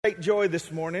Great joy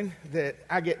this morning that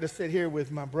I get to sit here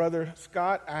with my brother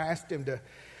Scott. I asked him to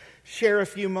share a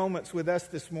few moments with us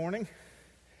this morning.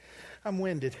 I'm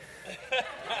winded.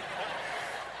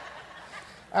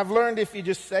 I've learned if you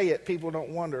just say it, people don't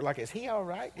wonder. Like, is he all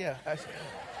right? Yeah.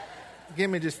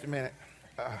 Give me just a minute.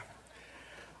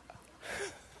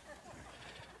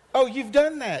 Oh, you've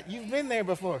done that. You've been there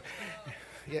before.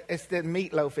 Yeah, it's the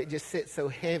meatloaf. It just sits so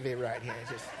heavy right here.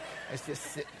 It's just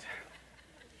sitting.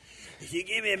 If you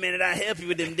give me a minute, I'll help you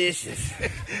with them dishes.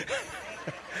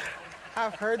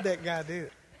 I've heard that guy do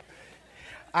it.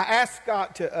 I asked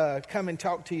Scott to come and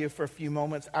talk to you for a few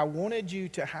moments. I wanted you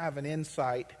to have an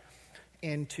insight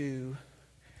into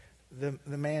the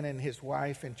man and his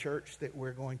wife in church that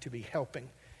we're going to be helping.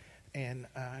 And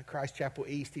Christ Chapel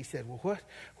East, he said, well,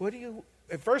 what do you...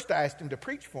 At first I asked him to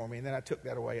preach for me, and then I took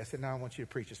that away. I said, no, I want you to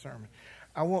preach a sermon.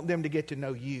 I want them to get to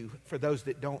know you, for those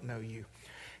that don't know you.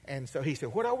 And so he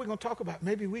said, what are we going to talk about?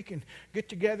 Maybe we can get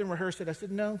together and rehearse it. I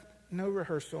said, no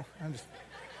rehearsal.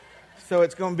 So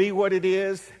it's going to be what it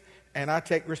is, and I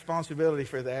take responsibility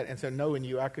for that. And so knowing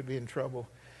you, I could be in trouble.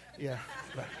 Yeah.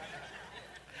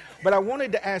 But I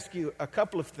wanted to ask you a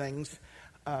couple of things.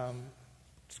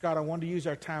 Scott, I wanted to use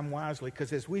our time wisely,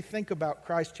 because as we think about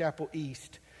Christ Chapel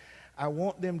East, I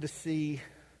want them to see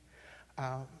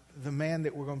the man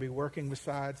that we're going to be working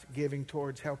besides, giving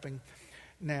towards, helping.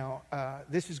 Now,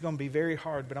 this is going to be very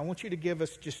hard, but I want you to give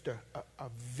us just a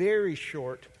very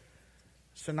short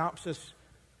synopsis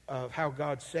of how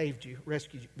God saved you,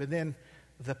 rescued you, but then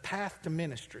the path to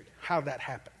ministry, how that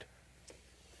happened.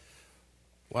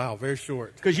 Wow, very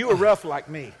short. Because you were rough like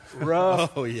me.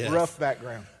 Rough, oh, yes. Rough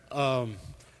background.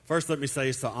 First, let me say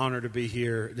it's an honor to be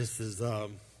here. This is a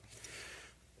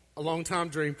long-time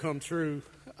dream come true.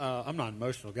 I'm not an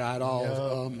emotional guy at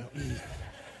all. No.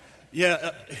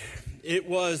 Yeah, it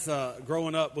was,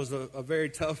 growing up was a very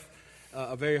tough,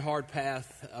 a very hard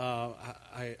path.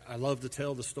 I love to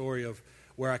tell the story of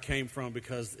where I came from,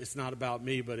 because it's not about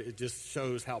me, but it just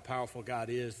shows how powerful God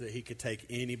is, that he could take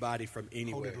anybody from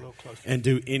anywhere and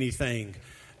do anything.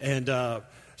 And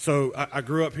so I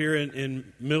grew up here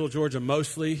in Middle Georgia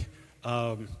mostly,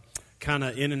 kind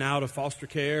of in and out of foster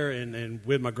care and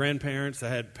with my grandparents. I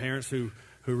had parents who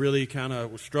really kind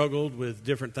of struggled with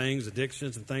different things,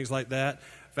 addictions and things like that.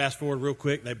 Fast forward real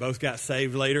quick, they both got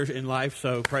saved later in life,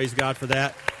 so praise God for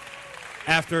that.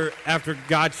 After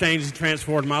God changed and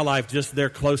transformed my life, just their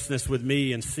closeness with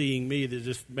me and seeing me, that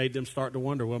just made them start to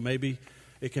wonder, well, maybe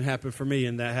it can happen for me,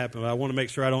 and that happened. I want to make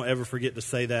sure I don't ever forget to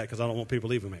say that, because I don't want people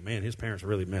leaving me, man, his parents are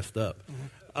really messed up.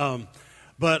 Mm-hmm.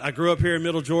 But I grew up here in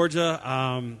Middle Georgia,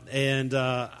 and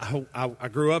I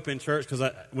grew up in church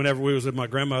because whenever we was with my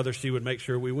grandmother, she would make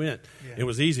sure we went. Yeah. It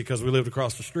was easy because we lived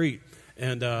across the street.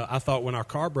 And I thought when our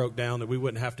car broke down that we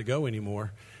wouldn't have to go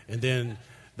anymore. And then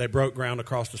they broke ground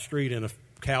across the street in a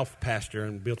cow pasture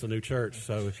and built a new church.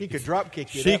 So she could drop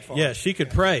kick you that far. Yeah, she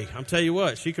could pray. I'm telling you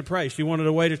what, she could pray. She wanted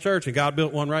a way to church, and God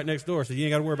built one right next door. So you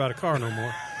ain't got to worry about a car no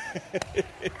more.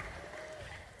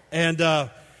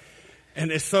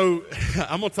 And it's so,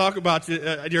 I'm going to talk about you.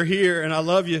 You're here, and I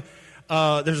love you.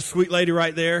 There's a sweet lady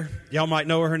right there. Y'all might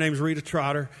know her. Her name's Rita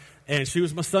Trotter. And she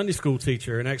was my Sunday school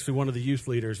teacher and actually one of the youth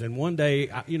leaders. And one day,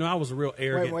 I was a real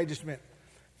arrogant. Wait just a minute.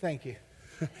 Thank you.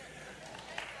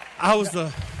 I was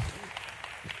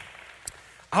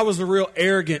a real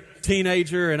arrogant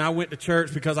teenager, and I went to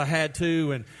church because I had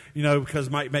to, and, because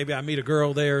maybe I meet a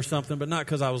girl there or something, but not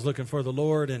because I was looking for the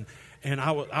Lord. And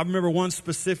I remember one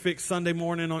specific Sunday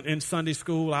morning in Sunday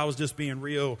school, I was just being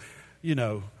real,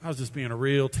 I was just being a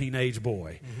real teenage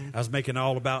boy. Mm-hmm. I was making it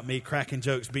all about me, cracking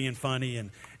jokes, being funny,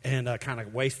 and kind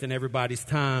of wasting everybody's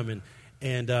time.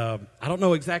 And I don't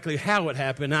know exactly how it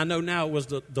happened. I know now it was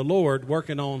the Lord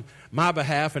working on my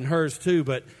behalf and hers too,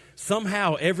 but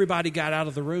somehow everybody got out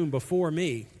of the room before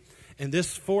me. And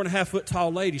this 4.5-foot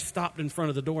tall lady stopped in front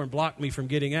of the door and blocked me from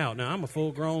getting out. Now, I'm a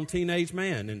full-grown teenage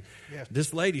man, and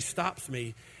This lady stops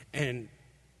me, and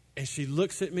she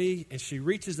looks at me, and she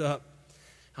reaches up.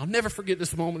 I'll never forget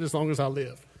this moment as long as I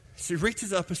live. She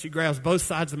reaches up, and she grabs both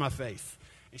sides of my face,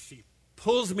 and she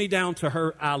pulls me down to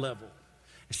her eye level.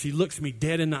 And she looks me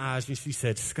dead in the eyes, and she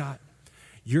said, Scott,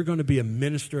 you're going to be a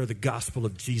minister of the gospel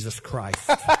of Jesus Christ.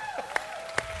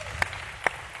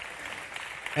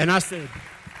 And I said,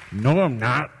 no, I'm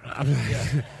not.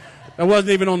 That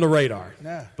wasn't even on the radar.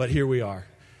 No. But here we are.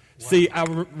 Wow. See,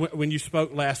 when you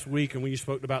spoke last week and when you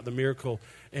spoke about the miracle,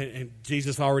 and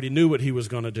Jesus already knew what he was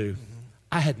going to do,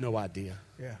 I had no idea.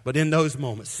 Yeah. But in those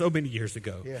moments, so many years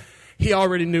ago, he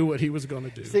already knew what he was going to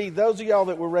do. See, those of y'all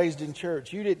that were raised in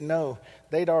church, you didn't know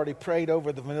they'd already prayed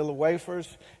over the vanilla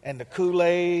wafers and the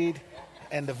Kool-Aid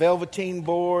and the velveteen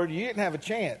board. You didn't have a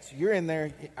chance. You're in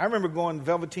there. I remember going to the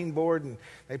velveteen board, and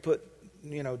they put,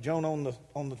 Joan on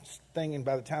the thing, and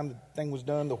by the time the thing was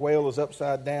done, the whale was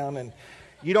upside down. And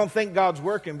you don't think God's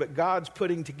working, but God's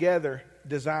putting together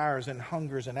desires and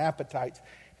hungers and appetites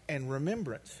and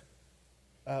remembrance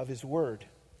of His Word.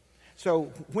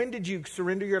 So when did you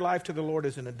surrender your life to the Lord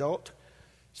as an adult?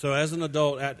 So as an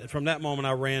adult, from that moment,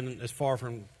 I ran as far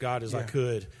from God as I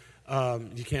could.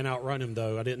 You can't outrun Him,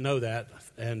 though. I didn't know that.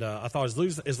 And I thought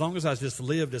as long as I just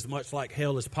lived as much like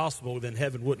hell as possible, then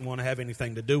heaven wouldn't want to have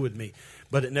anything to do with me.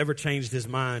 But it never changed His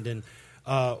mind. And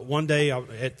one day,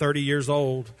 at 30 years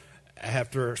old,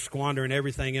 after squandering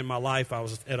everything in my life, I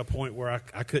was at a point where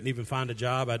I couldn't even find a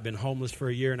job. I'd been homeless for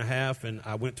a year and a half, and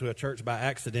I went to a church by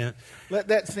accident. Let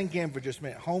that sink in for just a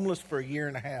minute. Homeless for a year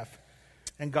and a half,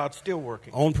 and God's still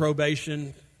working. On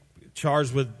probation,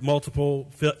 charged with multiple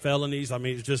felonies. I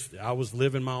mean, it's just I was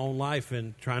living my own life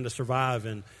and trying to survive.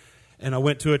 And I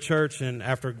went to a church, and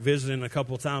after visiting a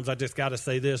couple of times, I just got to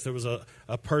say this. There was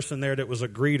a person there that was a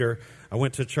greeter. I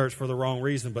went to church for the wrong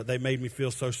reason, but they made me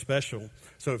feel so special.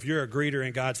 So if you're a greeter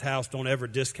in God's house, don't ever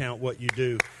discount what you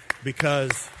do,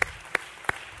 because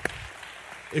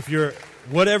if you're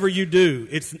whatever you do,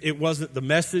 it wasn't the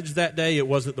message that day, it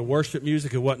wasn't the worship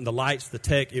music, it wasn't the lights, the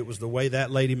tech, it was the way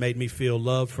that lady made me feel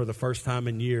loved for the first time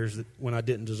in years when I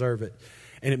didn't deserve it.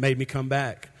 And it made me come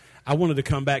back. I wanted to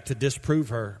come back to disprove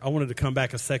her. I wanted to come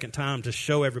back a second time to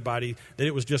show everybody that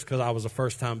it was just because I was a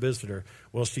first-time visitor.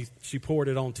 Well, she poured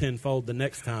it on tenfold the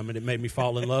next time, and it made me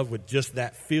fall in love with just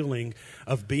that feeling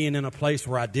of being in a place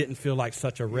where I didn't feel like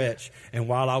such a wretch. And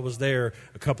while I was there,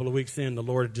 a couple of weeks in, the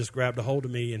Lord just grabbed a hold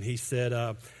of me, and He said,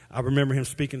 I remember Him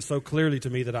speaking so clearly to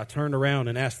me that I turned around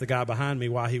and asked the guy behind me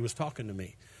why he was talking to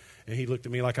me. And he looked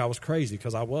at me like I was crazy,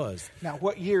 because I was. Now,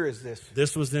 what year is this?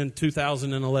 This was in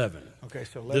 2011. Okay,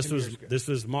 so 11 years ago. This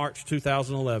is March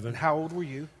 2011. And how old were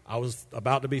you? I was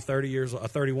about to be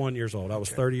 31 years old. I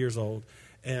was 30 years old.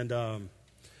 And the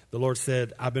Lord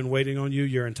said, I've been waiting on you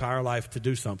your entire life to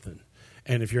do something.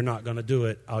 And if you're not going to do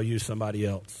it, I'll use somebody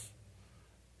else.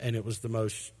 And it was the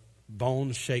most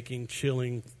bone-shaking,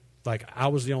 chilling, like I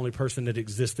was the only person that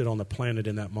existed on the planet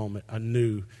in that moment. I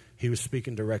knew He was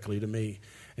speaking directly to me.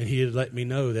 And He had let me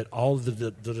know that all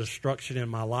the destruction in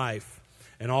my life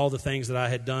and all the things that I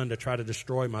had done to try to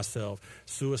destroy myself,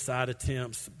 suicide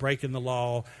attempts, breaking the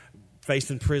law,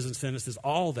 facing prison sentences,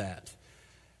 all that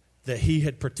He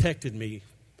had protected me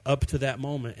up to that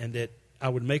moment, and that I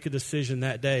would make a decision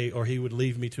that day or He would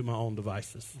leave me to my own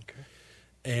devices. Okay.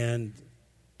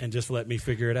 And just let me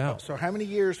figure it out. So how many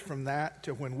years from that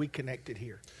to when we connected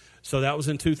here? So that was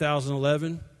in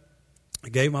 2011. I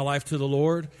gave my life to the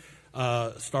Lord.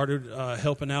 Started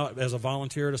helping out as a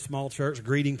volunteer at a small church,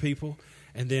 greeting people.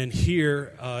 And then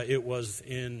here, it was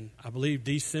in, I believe,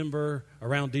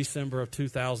 around December of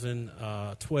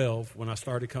 2012 when I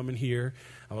started coming here.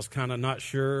 I was kind of not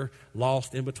sure,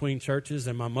 lost in between churches.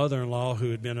 And my mother-in-law,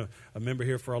 who had been a member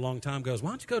here for a long time, goes, why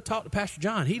don't you go talk to Pastor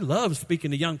John? He loves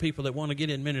speaking to young people that want to get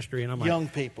in ministry. And I'm like, young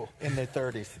people in their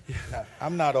 30s. No,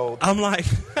 I'm not old. I'm like,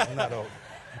 I'm not old.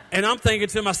 And I'm thinking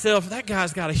to myself, that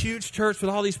guy's got a huge church with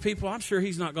all these people. I'm sure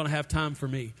he's not going to have time for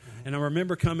me. Mm-hmm. And I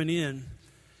remember coming in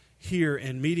here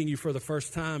and meeting you for the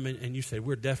first time, and you said,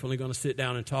 we're definitely going to sit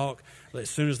down and talk as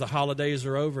soon as the holidays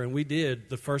are over. And we did.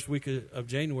 The first week of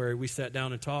January, we sat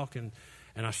down and talked, and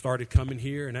I started coming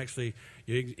here. And actually,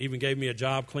 you even gave me a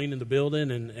job cleaning the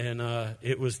building, and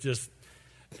it was just,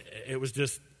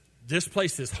 this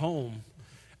place is home.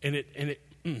 And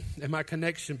my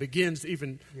connection begins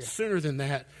even sooner than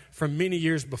that, from many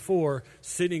years before,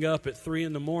 sitting up at 3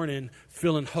 a.m,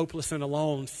 feeling hopeless and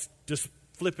alone, just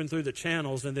flipping through the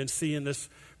channels and then seeing this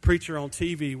preacher on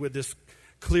TV with this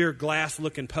clear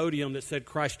glass-looking podium that said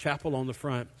Christ Chapel on the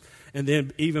front. And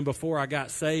then even before I got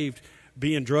saved,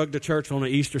 being drugged to church on an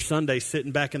Easter Sunday,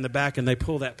 sitting back in the back, and they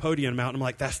pull that podium out, and I'm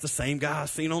like, that's the same guy I've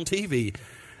seen on TV.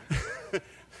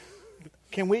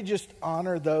 Can we just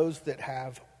honor those that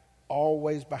have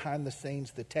always behind the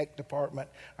scenes, the tech department,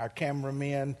 our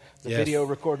cameramen, the video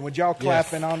recording? Would y'all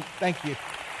clapping on? Thank you.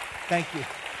 Thank you.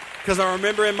 Because I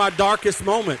remember in my darkest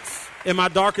moments,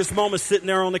 sitting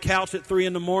there on the couch at 3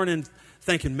 a.m,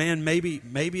 thinking, man, maybe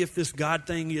if this God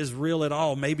thing is real at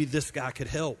all, maybe this guy could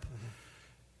help.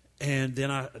 And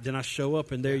then I show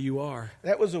up, and there you are.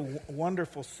 That was a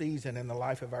wonderful season in the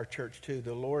life of our church too.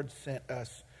 The Lord sent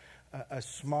us a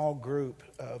small group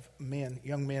of men,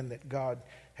 young men that God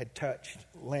had touched.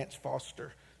 Lance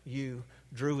Foster, you,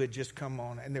 Drew had just come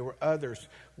on, and there were others,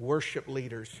 worship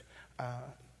leaders,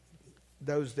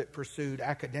 those that pursued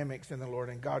academics in the Lord,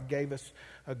 and God gave us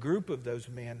a group of those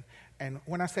men. And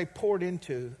when I say poured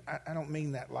into, I don't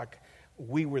mean that like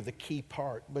we were the key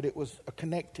part, but it was a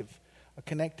connective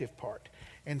part.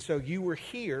 And so you were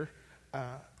here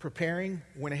preparing,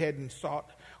 went ahead and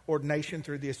sought ordination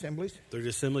through the assemblies? Through the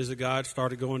Assemblies of God,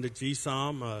 started going to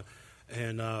GSOM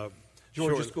and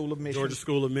Georgia School of Mission. Georgia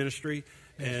School of Ministry.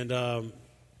 Yes. And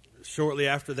shortly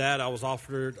after that, I was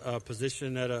offered a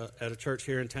position at a church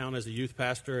here in town as a youth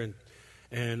pastor,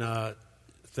 and I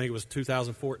think it was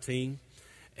 2014.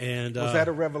 And was that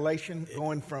a revelation,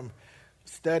 going from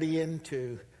studying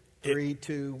to 3,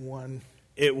 2, 1?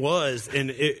 It was, and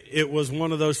it was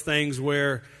one of those things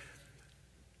where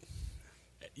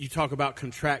you talk about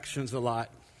contractions a lot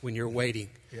when you're waiting.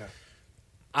 Yeah.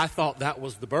 I thought that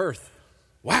was the birth.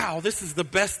 Wow, this is the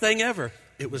best thing ever.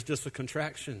 It was just a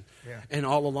contraction. Yeah. And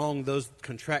all along, those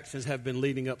contractions have been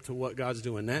leading up to what God's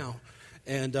doing now.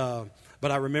 And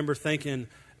but I remember thinking,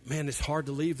 man, it's hard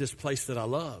to leave this place that I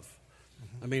love.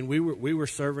 I mean, we were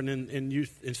serving in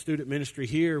youth and student ministry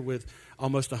here with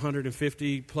almost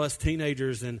 150 plus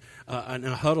teenagers in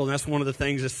a huddle. And that's one of the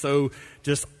things that's so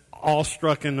just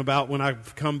awestrucking about when I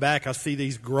come back. I see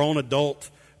these grown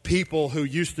adult people who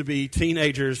used to be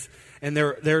teenagers, and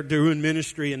they're doing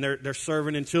ministry, and they're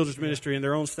serving in children's ministry, and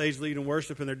they're on stage leading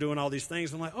worship, and they're doing all these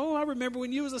things. I'm like, oh, I remember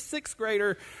when you was a 6th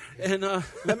grader. And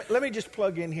let me just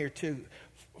plug in here too.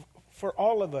 For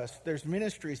all of us, there's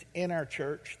ministries in our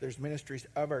church, there's ministries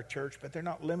of our church, but they're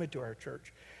not limited to our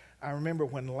church. I remember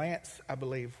when Lance, I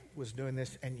believe, was doing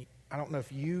this, and I don't know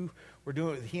if you were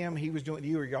doing it with him, he was doing it with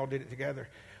you, or y'all did it together.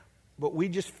 But we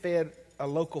just fed a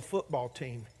local football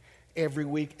team every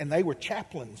week, and they were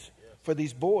chaplains for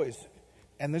these boys,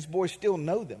 and these boys still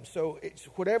know them. So it's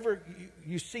whatever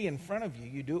you see in front of you,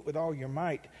 you do it with all your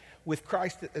might, with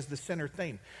Christ as the center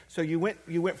theme. So you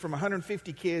went from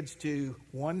 150 kids to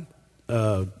one.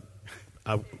 2.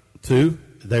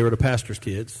 They were the pastor's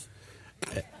kids,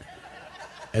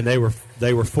 and they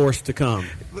were forced to come.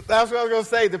 That's what I was going to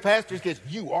say. The pastor's kids,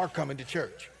 you are coming to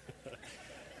church.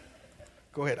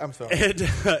 Go ahead. I'm sorry. And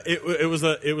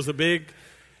it was a big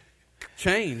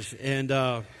change, and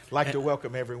to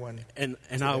welcome everyone. And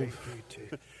I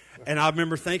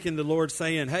remember thinking the Lord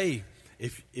saying, "Hey,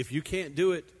 if you can't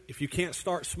do it, if you can't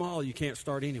start small, you can't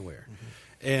start anywhere."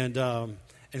 Mm-hmm.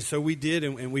 And so we did,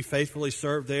 and we faithfully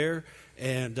served there,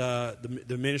 and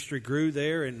the ministry grew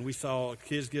there, and we saw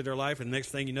kids get their life, and next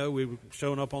thing you know, we were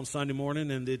showing up on Sunday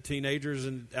morning, and the teenagers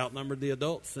and outnumbered the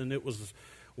adults, and it was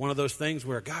one of those things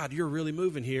where, God, you're really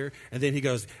moving here. And then he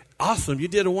goes, awesome, you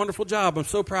did a wonderful job. I'm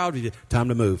so proud of you. Time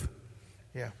to move.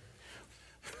 Yeah.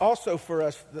 Also for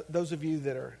us, those of you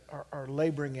that are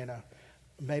laboring in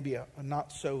maybe a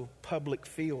not so public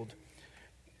field,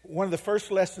 one of the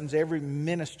first lessons every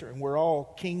minister, and we're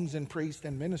all kings and priests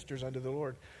and ministers unto the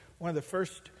Lord, one of the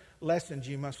first lessons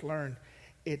you must learn,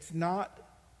 it's not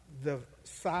the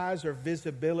size or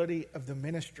visibility of the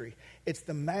ministry. It's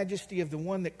the majesty of the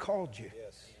one that called you.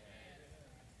 Yes.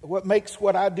 What makes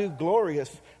what I do glorious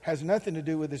has nothing to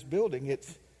do with this building.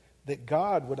 It's that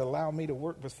God would allow me to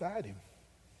work beside him.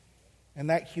 And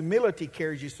that humility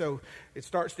carries you, so it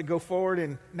starts to go forward,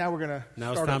 and now we're going to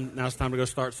Now it's time to go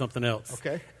start something else.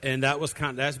 Okay. And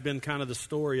that's been kind of the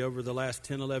story over the last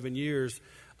 10, 11 years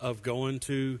of going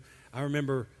to, I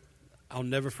remember, I'll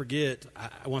never forget,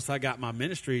 once I got my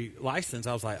ministry license,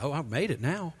 I was like, oh, I've made it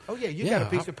now. Oh, yeah, you got a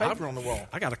piece of paper on the wall.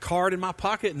 I got a card in my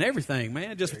pocket and everything,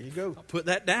 man. Just there you go. Put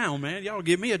that down, man. Y'all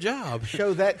give me a job.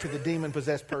 Show that to the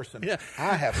demon-possessed person. Yeah.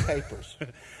 I have papers.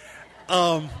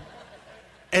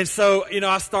 And so,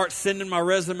 I start sending my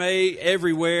resume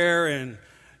everywhere,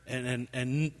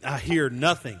 and I hear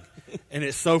nothing. And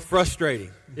it's so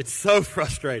frustrating. It's so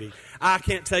frustrating. I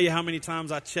can't tell you how many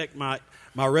times I checked my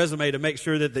resume to make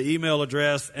sure that the email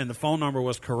address and the phone number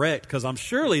was correct, because I'm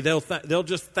surely they'll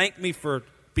just thank me for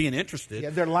being interested. Yeah,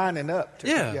 they're lining up.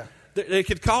 Yeah. They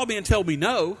could call me and tell me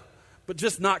no, but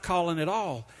just not calling at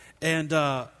all. And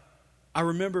I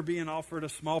remember being offered a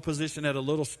small position at a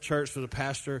little church with a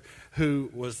pastor who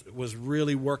was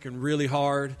really working really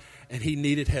hard, and he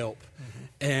needed help. Mm-hmm.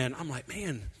 And I'm like,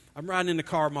 man, I'm riding in the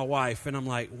car with my wife, and I'm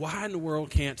like, why in the world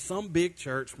can't some big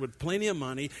church with plenty of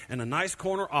money and a nice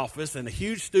corner office and a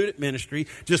huge student ministry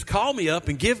just call me up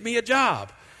and give me a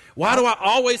job? Why do I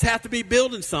always have to be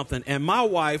building something? And my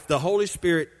wife, the Holy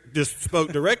Spirit, just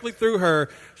spoke directly through her.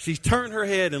 She turned her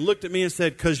head and looked at me and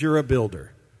said, because you're a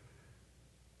builder.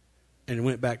 And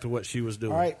went back to what she was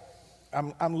doing. All right.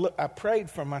 I prayed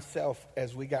for myself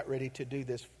as we got ready to do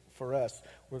this for us.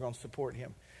 We're going to support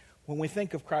him. When we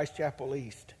think of Christ Chapel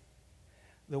East,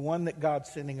 the one that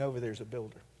God's sending over there is a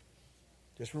builder.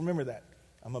 Just remember that.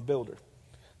 I'm a builder.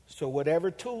 So whatever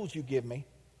tools you give me,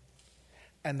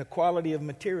 and the quality of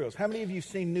materials. How many of you have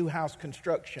seen new house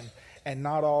construction, and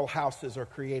not all houses are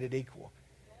created equal?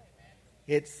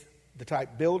 It's the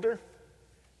type builder,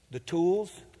 the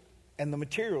tools, and the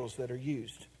materials that are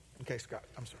used. Okay, Scott,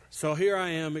 I'm sorry. So here I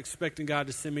am expecting God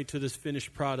to send me to this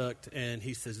finished product, and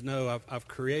he says, no, I've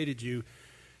created you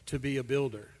to be a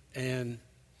builder. And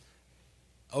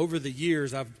over the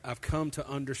years, I've come to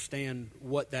understand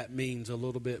what that means a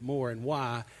little bit more, and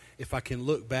why, if I can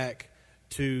look back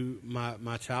to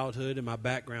my childhood and my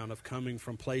background of coming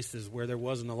from places where there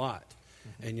wasn't a lot.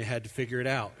 Mm-hmm. And you had to figure it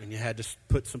out, and you had to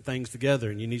put some things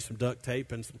together, and you need some duct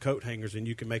tape and some coat hangers, and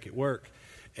you can make it work.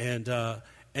 And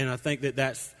I think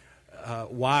that's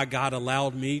why God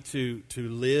allowed me to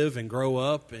live and grow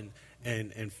up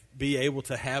and be able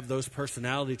to have those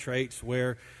personality traits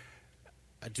where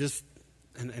I just,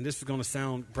 and this is going to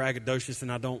sound braggadocious,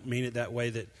 and I don't mean it that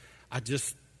way, that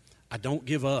I don't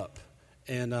give up.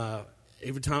 And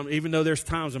even though there's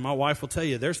times, and my wife will tell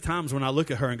you, there's times when I look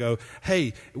at her and go,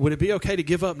 hey, would it be okay to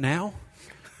give up now?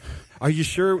 Are you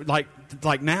sure? Like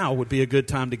now would be a good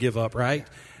time to give up, right?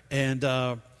 And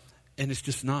it's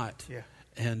just not. Yeah.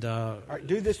 And all right,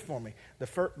 do this for me. The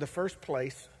first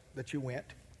place that you went,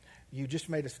 you just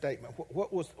made a statement.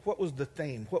 What was the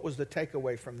theme? What was the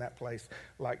takeaway from that place?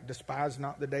 Like, despise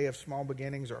not the day of small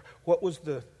beginnings, or what was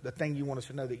the thing you want us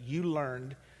to know that you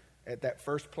learned at that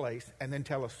first place, and then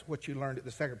tell us what you learned at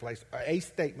the second place. A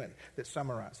statement that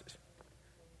summarizes.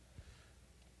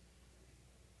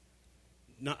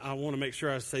 Now, I want to make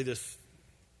sure I say this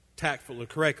tactfully,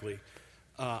 correctly.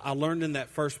 I learned in that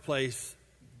first place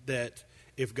that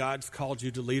if God's called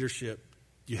you to leadership,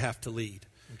 you have to lead.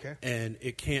 Okay. And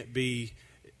it can't be,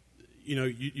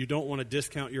 you don't want to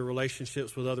discount your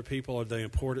relationships with other people or the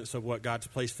importance of what God's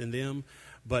placed in them,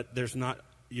 but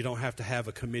you don't have to have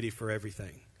a committee for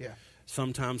everything. Yeah.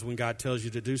 Sometimes when God tells you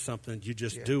to do something, you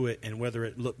just do it, and whether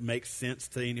it makes sense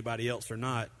to anybody else or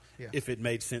not, if it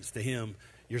made sense to him,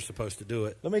 you're supposed to do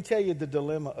it. Let me tell you the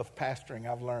dilemma of pastoring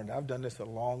I've learned. I've done this a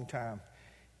long time.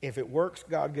 If it works,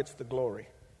 God gets the glory.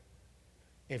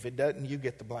 If it doesn't, you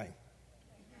get the blame.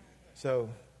 So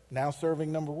now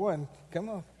serving number one, come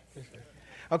on.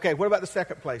 Okay, what about the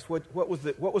second place? What was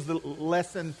the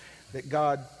lesson that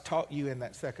God taught you in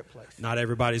that second place? Not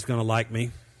everybody's going to like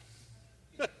me.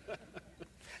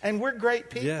 And we're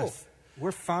great people. Yes.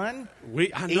 We're fun.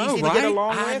 I know, easy right? to get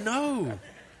along with. I know.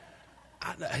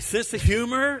 Sense of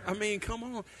humor. I mean, come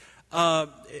on.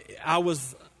 I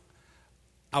was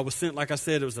sent, like I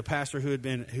said, it was a pastor who had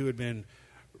been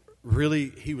really,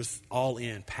 he was all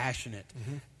in, passionate,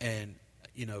 and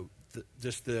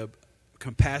just the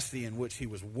capacity in which he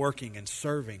was working and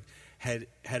serving had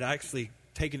actually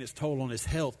taken its toll on his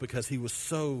health, because he was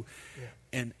so.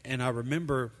 And I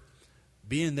remember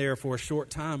being there for a short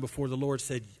time before the Lord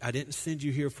said, I didn't send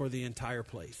you here for the entire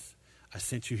place. I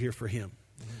sent you here for him.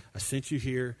 I sent you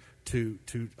here to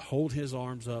hold his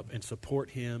arms up and support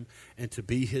him, and to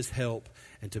be his help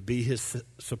and to be his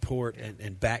support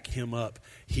and back him up.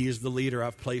 He is the leader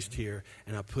I've placed here,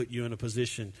 and I put you in a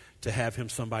position to have him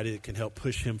somebody that can help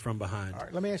push him from behind. All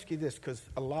right, let me ask you this, because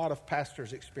a lot of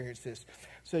pastors experience this.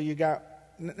 So you got,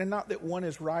 and not that one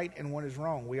is right and one is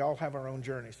wrong. We all have our own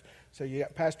journeys. So you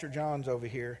got Pastor John's over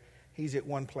here. He's at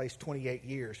one place 28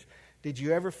 years. Did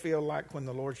you ever feel like when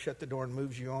the Lord shut the door and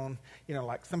moves you on,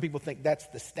 like some people think that's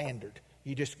the standard.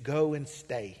 You just go and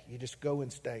stay. You just go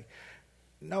and stay.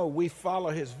 No, we follow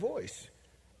his voice.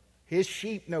 His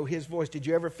sheep know his voice. Did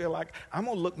you ever feel like, I'm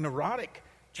going to look neurotic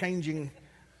changing?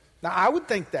 Now, I would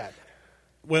think that.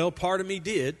 Well, part of me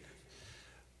did.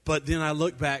 But then I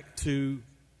look back to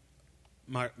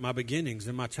my beginnings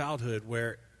in my childhood,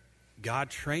 where God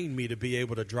trained me to be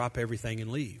able to drop everything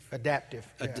and leave. Adaptive.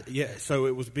 So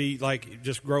it would be like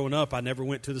just growing up, I never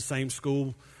went to the same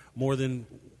school more than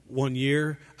 1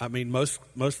 year. I mean, most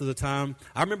of the time.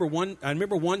 I remember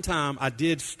one time I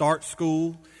did start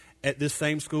school at this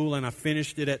same school, and I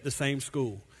finished it at the same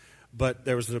school. But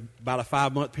there was about a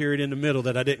 5-month period in the middle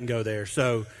that I didn't go there.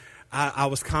 So I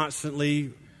was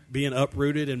constantly being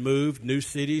uprooted and moved, new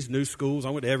cities, new schools. I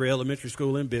went to every elementary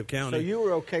school in Bibb County. So you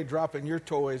were okay dropping your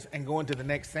toys and going to the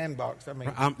next sandbox. I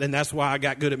mean, and that's why I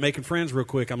got good at making friends real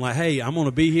quick. I'm like, hey, I'm going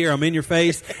to be here. I'm in your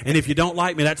face. And if you don't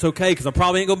like me, that's okay, because I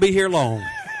probably ain't going to be here long.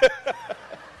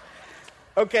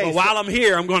 Okay. But while I'm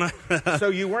here, I'm going to. So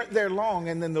you weren't there long,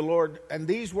 and then the Lord, and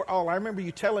these were all, I remember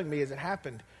you telling me as it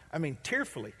happened, I mean,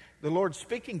 tearfully, the Lord's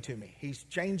speaking to me. He's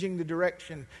changing the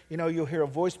direction. You'll hear a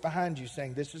voice behind you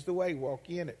saying, this is the way, walk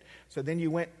ye in it. So then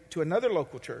you went to another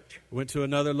local church. Went to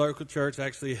another local church,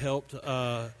 actually helped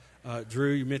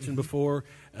Drew, you mentioned before,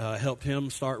 helped him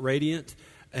start Radiant.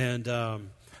 And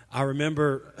I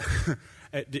remember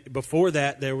Before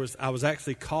that, I was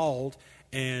actually called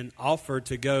and offered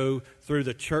to go through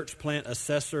the church plant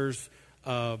assessor's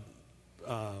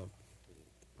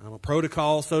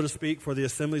protocol, so to speak, for the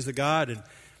Assemblies of God.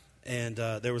 And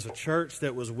there was a church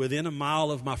that was within a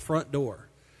mile of my front door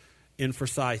in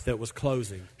Forsyth that was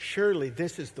closing. Surely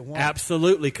this is the one.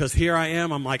 Absolutely, because here I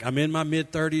am. I'm in my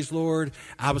mid-30s, Lord.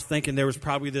 I was thinking there was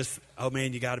probably this, oh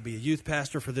man, you got to be a youth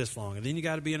pastor for this long, and then you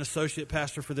got to be an associate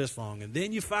pastor for this long, and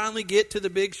then you finally get to the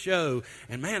big show,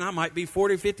 and man, I might be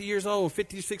 40, 50 years old,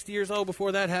 50, 60 years old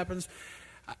before that happens.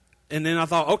 And then I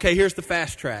thought, okay, here's the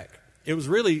fast track. It was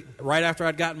really right after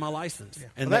I'd gotten my license. Yeah.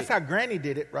 And that's how Granny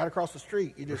did it, right across the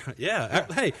street. You just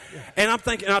Hey, and I'm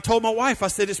thinking, I told my wife, I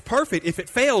said, it's perfect. If it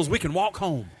fails, we can walk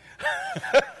home.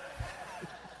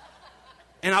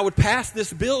 And I would pass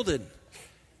this building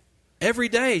every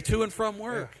day to and from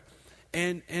work.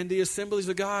 Yeah. And the Assemblies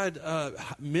of God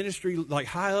ministry, like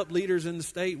high up leaders in the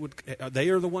state, they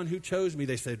are the one who chose me.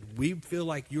 They said, we feel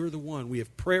like you're the one. We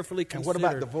have prayerfully considered. And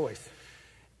what about the voice?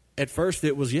 At first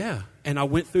it was, and I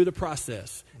went through the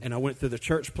process, and I went through the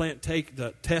church plant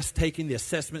the test taking, the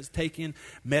assessments taken,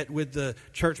 met with the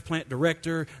church plant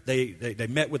director. They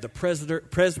met with the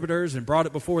presbyters and brought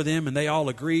it before them, and they all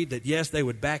agreed that, yes, they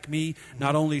would back me,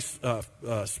 not only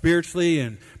spiritually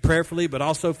and prayerfully, but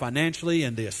also financially,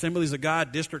 and the Assemblies of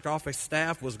God district office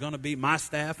staff was going to be my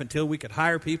staff until we could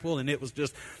hire people, and it was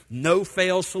just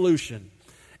no-fail solution.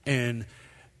 And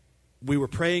we were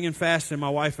praying and fasting, my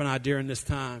wife and I, during this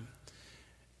time.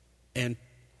 And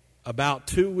about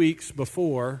 2 weeks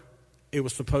before it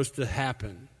was supposed to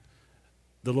happen,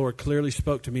 the Lord clearly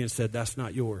spoke to me and said, that's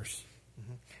not yours.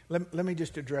 Mm-hmm. Let me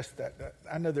just address that.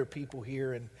 I know there are people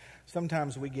here, and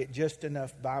sometimes we get just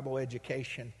enough Bible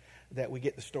education that we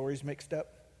get the stories mixed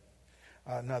up.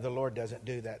 No, the Lord doesn't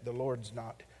do that. The Lord's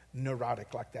not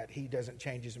neurotic like that. He doesn't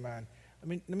change his mind.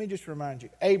 Let me just remind you,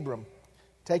 Abram,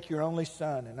 take your only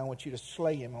son, and I want you to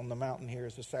slay him on the mountain here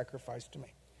as a sacrifice to me.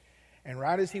 And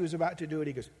right as he was about to do it,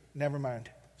 he goes, never mind,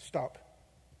 stop.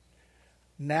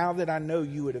 Now that I know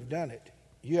you would have done it,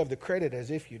 you have the credit as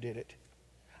if you did it.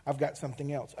 I've got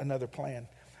something else, another plan.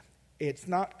 It's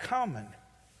not common,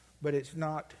 but it's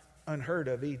not unheard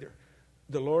of either.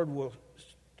 The Lord will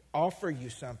offer you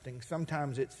something.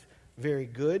 Sometimes it's very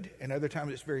good, and other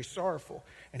times it's very sorrowful.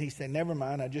 And he said, never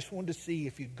mind, I just wanted to see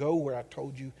if you'd go where I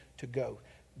told you to go.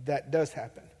 That does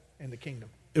happen in the kingdom.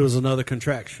 It was another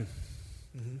contraction.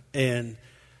 Mm-hmm. And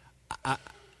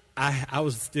I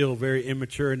was still very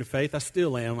immature in the faith. I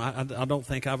still am. I don't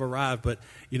think I've arrived. But,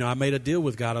 I made a deal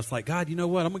with God. I was like, God, you know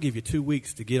what? I'm going to give you 2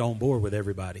 weeks to get on board with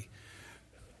everybody.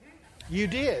 You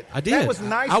did. I did. That was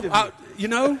nice of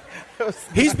you.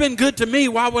 He's been good to me.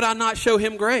 Why would I not show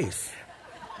him grace?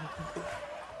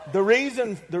 The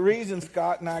reason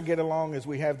Scott and I get along is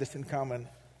we have this in common.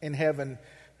 In heaven,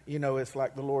 it's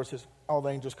like the Lord says, all the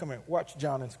angels come in. Watch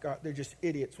John and Scott. They're just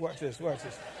idiots. Watch this.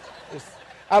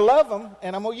 I love them,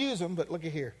 and I'm going to use them, but look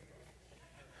at here.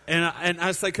 And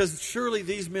I say, because surely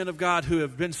these men of God who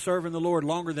have been serving the Lord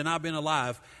longer than I've been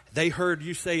alive, they heard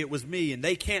you say it was me, and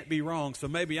they can't be wrong, so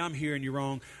maybe I'm hearing you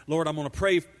wrong. Lord, I'm going to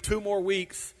pray 2 more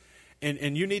weeks,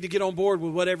 and you need to get on board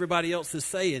with what everybody else is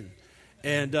saying.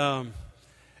 And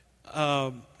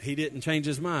he didn't change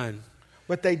his mind.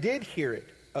 But they did hear it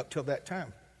up till that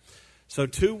time. So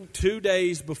two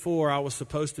days before I was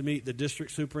supposed to meet the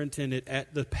district superintendent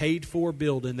at the paid-for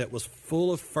building that was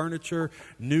full of furniture,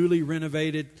 newly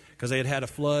renovated, because they had had a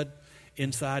flood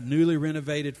inside, newly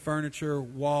renovated furniture,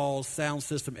 walls, sound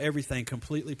system, everything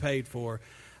completely paid for,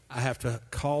 I have to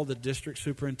call the district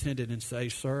superintendent and say,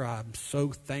 sir, I'm so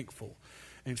thankful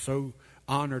and so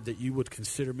honored that you would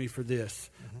consider me for this.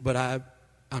 Mm-hmm. But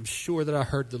I'm sure that I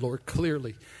heard the Lord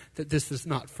clearly that this is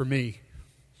not for me.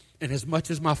 And as much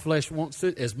as my flesh wants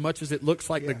it, as much as it looks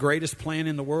like the greatest plan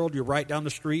in the world, you're right down the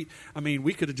street. I mean,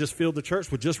 we could have just filled the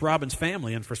church with just Robin's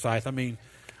family in Forsyth. I mean,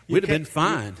 we'd have been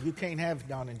fine. You can't have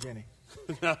Don and Jenny.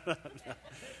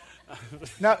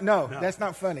 No, that's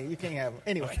not funny. You can't have them.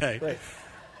 Anyway, okay. Great.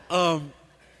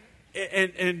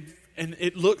 And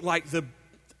it looked like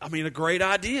a great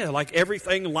idea. Like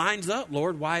everything lines up,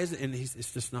 Lord. Why is it? And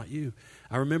it's just not you.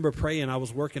 I remember praying. I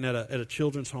was working at a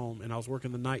children's home, and I was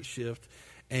working the night shift.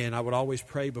 And I would always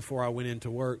pray before I went into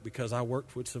work because I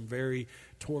worked with some very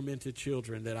tormented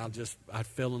children that I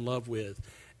fell in love with.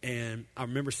 And I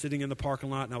remember sitting in the parking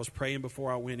lot, and I was praying before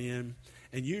I went in.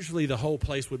 And usually the whole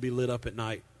place would be lit up at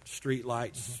night, street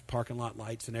lights, parking lot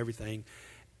lights, and everything.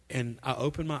 And I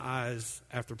opened my eyes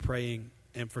after praying,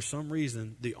 and for some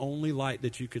reason, the only light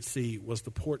that you could see was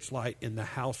the porch light in the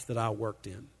house that I worked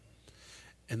in.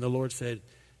 And the Lord said,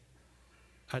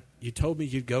 you told me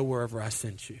you'd go wherever I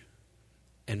sent you.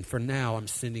 and for now I'm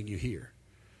sending you here.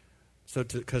 So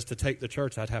because to take the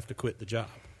church, I'd have to quit the job.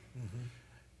 Mm-hmm.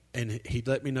 And he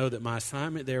let me know that my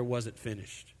assignment there wasn't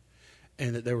finished,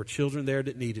 and that there were children there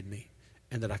that needed me,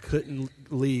 and that I couldn't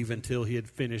leave until he had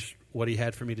finished what he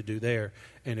had for me to do there.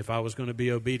 And if I was going to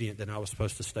be obedient, then I was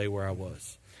supposed to stay where I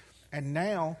was. And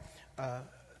now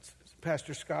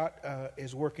Pastor Scott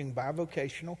is working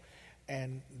bivocational,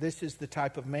 and this is the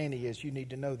type of man he is. You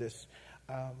need to know this.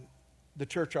 The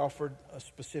church offered a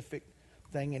specific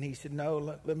thing, and he said,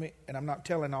 no, let me, and I'm not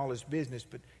telling all his business,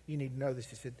 but you need to know this.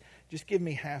 He said, just give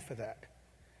me half of that,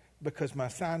 because my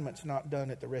assignment's not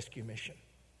done at the rescue mission.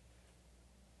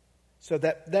 So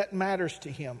that matters to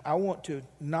him. I want to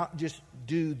not just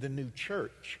do the new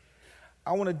church.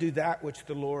 I want to do that which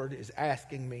the Lord is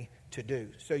asking me to do.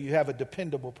 So you have a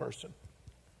dependable person,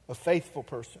 a faithful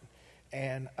person,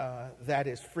 and that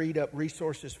has freed up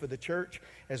resources for the church,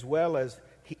 as well as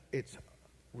it's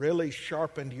really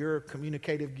sharpened your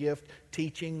communicative gift,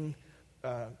 teaching,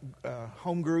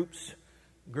 home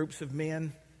groups of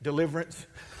men, deliverance.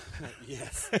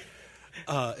 Yes.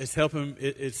 It's helping.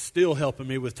 It's still helping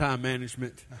me with time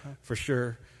management, for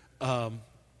sure. And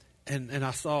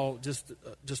I saw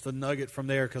just a nugget from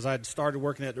there, because I'd started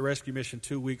working at the rescue mission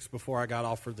 2 weeks before I got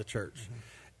offered the church,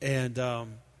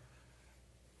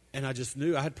 and I just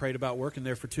knew I had prayed about working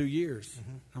there for 2 years.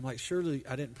 Mm-hmm. I'm like, surely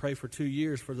I didn't pray for 2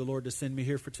 years for the Lord to send me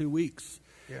here for 2 weeks.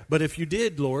 Yeah. But if you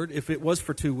did, Lord, if it was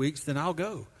for 2 weeks, then I'll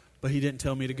go. But he didn't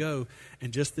tell me to go.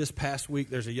 And just this past week,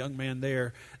 there's a young man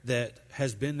there that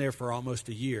has been there for almost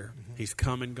a year. Mm-hmm. He's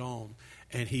come and gone.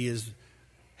 And he has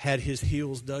had his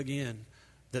heels dug in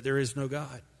that there is no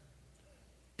God.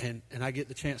 And I get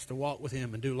the chance to walk with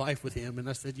him and do life with him. And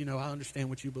I said, I understand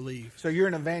what you believe. So you're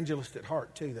an evangelist at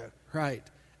heart too, though. Right.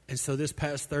 And so this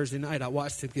past Thursday night, I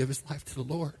watched him give his life to the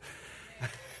Lord.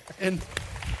 And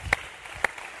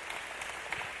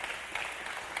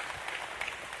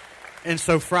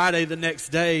so Friday, the next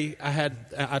day,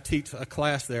 I teach a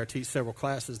class there. I teach several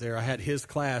classes there. I had his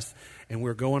class, and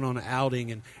we're going on an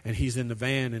outing, and he's in the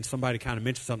van, and somebody kind of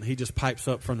mentioned something. He just pipes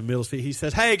up from the middle seat. He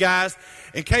says, "Hey, guys,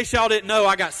 in case y'all didn't know,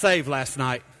 I got saved last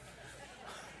night."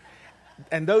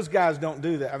 And those guys don't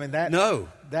do that. I mean,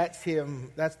 that's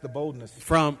him. That's the boldness.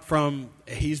 From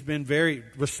he's been very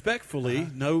respectfully,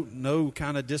 no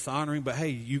kind of dishonoring, but hey,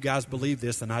 you guys believe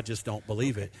this, and I just don't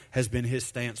believe it, has been his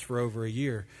stance for over a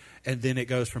year. And then it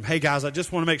goes from, hey, guys, I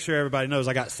just want to make sure everybody knows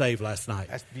I got saved last night.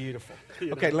 That's beautiful.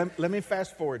 Okay, let me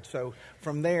fast forward. So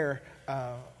from there,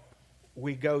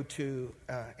 we go to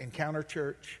Encounter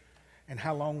Church. And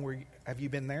how long have you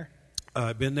been there?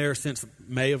 I've been there since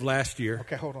May of last year.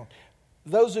 Okay, hold on.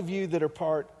 Those of you that are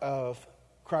part of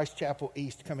Christ Chapel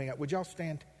East coming up, would y'all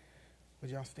stand?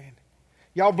 Would y'all stand?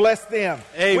 Y'all bless them.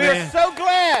 Amen. We are so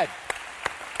glad.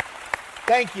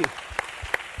 Thank you.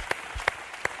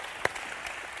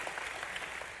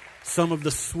 Some of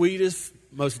the sweetest,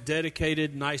 most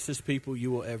dedicated, nicest people you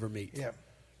will ever meet. Yeah.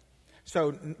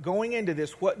 So going into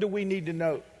this, what do we need to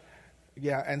know?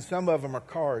 Yeah, and some of them are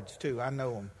cards too. I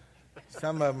know them.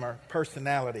 Some of them are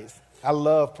personalities. I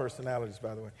love personalities,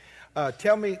 by the way.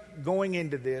 Tell me, going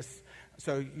into this,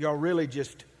 so y'all really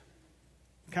just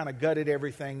kind of gutted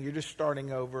everything. You're just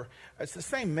starting over. It's the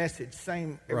same message,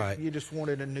 right. You just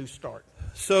wanted a new start.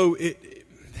 So it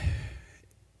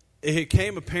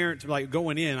became apparent, like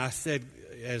going in, I said,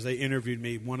 as they interviewed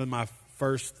me, one of my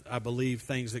first, I believe,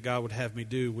 things that God would have me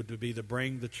do would be to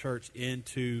bring the church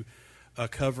into a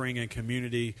covering and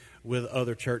community with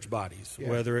other church bodies,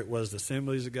 whether it was the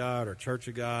Assemblies of God or Church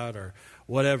of God or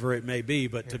whatever it may be.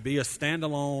 But to be a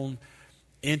standalone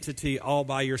entity all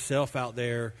by yourself out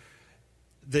there,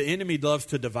 the enemy loves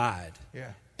to divide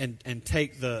and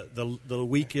take the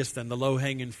weakest and the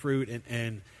low-hanging fruit.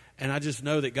 And I just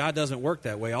know that God doesn't work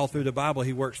that way. All through the Bible,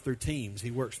 he works through teams.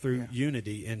 He works through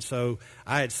unity. And so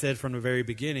I had said from the very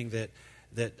beginning that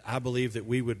I believe that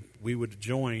we would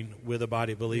join with a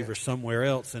body of believers somewhere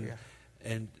else.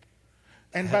 And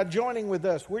by joining with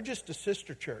us, we're just a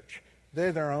sister church.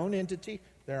 They're their own entity,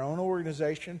 their own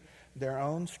organization, their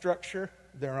own structure,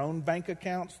 their own bank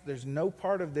accounts. There's no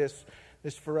part of this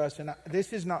for us. And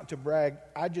this is not to brag.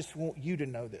 I just want you to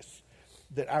know this,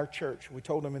 that our church, we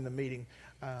told them in the meeting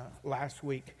last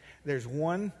week, there's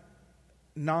one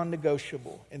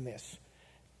non-negotiable in this,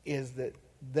 is that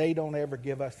they don't ever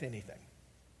give us anything.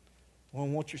 We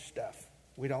don't want your stuff.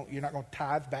 You're not going to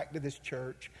tithe back to this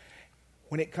church.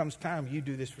 When it comes time, you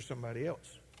do this for somebody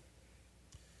else.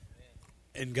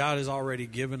 And God has already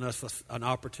given us an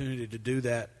opportunity to do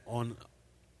that on,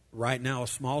 right now, a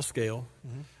small scale.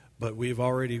 Mm-hmm. But we've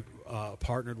already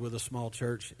partnered with a small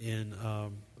church in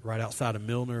right outside of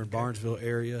Milner and Barnesville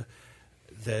area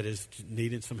that is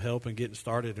needing some help and getting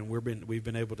started, and we've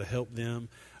been able to help them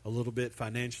a little bit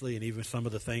financially, and even some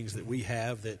of the things that we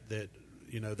have that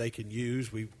they can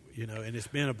use. And it's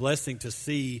been a blessing to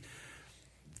see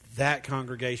that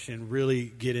congregation really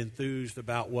get enthused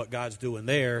about what God's doing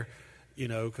there,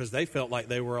 because they felt like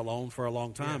they were alone for a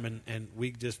long time, and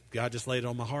God just laid it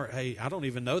on my heart. Hey, I don't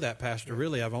even know that pastor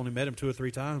really. I've only met him 2 or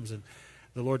 3 times, and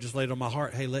the Lord just laid it on my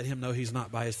heart. Hey, let him know he's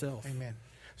not by himself. Amen.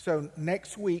 So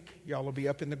next week, y'all will be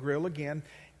up in the grill again.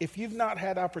 If you've not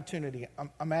had opportunity,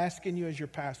 I'm asking you as your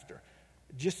pastor,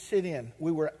 just sit in.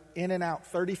 We were in and out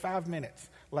 35 minutes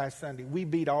last Sunday. We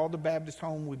beat all the Baptists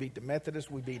home. We beat the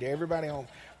Methodists. We beat everybody home.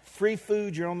 Free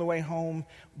food, you're on the way home.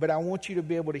 But I want you to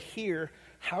be able to hear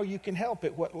how you can help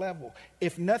at what level.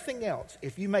 If nothing else,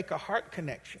 if you make a heart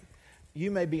connection,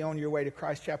 you may be on your way to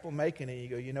Christ Chapel Macon and you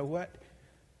go, you know what?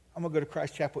 I'm going to go to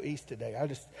Christ Chapel East today. I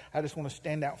just want to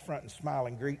stand out front and smile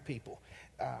and greet people.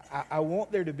 I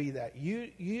want there to be that.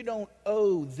 You don't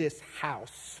owe this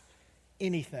house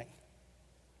anything.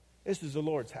 This is the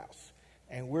Lord's house.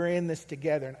 And we're in this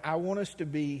together. And I want us to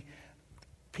be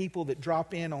people that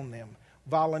drop in on them,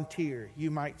 volunteer. You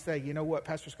might say, you know what,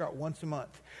 Pastor Scott, once a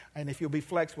month. And if you'll be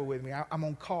flexible with me, I'm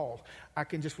on call. I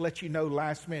can just let you know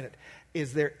last minute.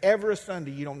 Is there ever a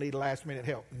Sunday you don't need last minute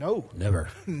help? No. Never.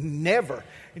 Never.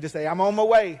 You just say, I'm on my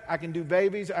way. I can do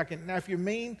babies. Now if you're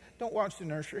mean, don't watch the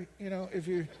nursery.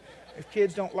 If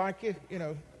kids don't like you,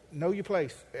 know your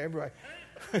place. Everybody.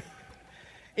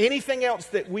 Anything else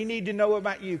that we need to know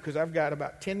about you? Because I've got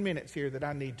about 10 minutes here that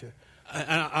I need to.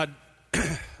 A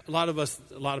lot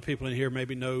of people in here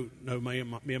maybe know me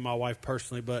and my wife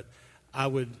personally, but I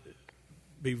would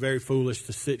be very foolish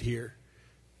to sit here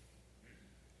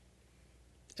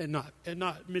and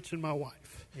not mention my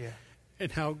wife. Yeah.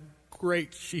 And how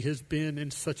great she has been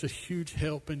and such a huge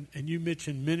help. And you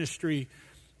mentioned ministry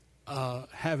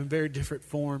having very different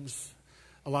forms.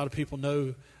 A lot of people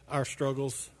know our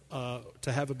struggles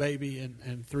to have a baby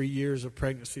and 3 years of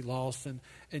pregnancy loss.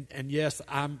 And yes,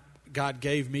 God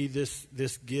gave me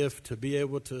this gift to be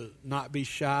able to not be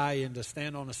shy and to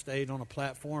stand on a stage, on a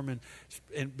platform,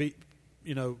 and be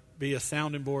a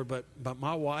sounding board. But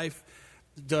my wife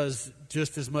does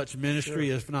just as much ministry,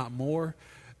 Sure. if not more,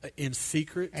 in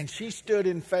secret. And she stood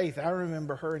in faith. I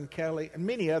remember her and Kelly and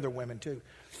many other women too,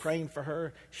 praying for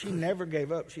her. She never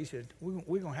gave up. She said, we're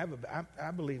going to have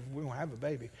I believe we're going to have a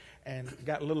baby. And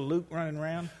got little Luke running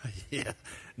around. Yeah,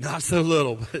 not so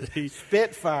little, but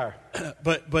Spitfire.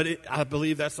 But I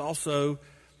believe that's also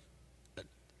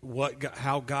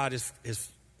how God is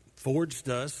forged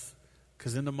us.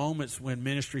 Because in the moments when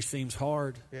ministry seems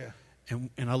hard, yeah.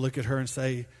 and I look at her and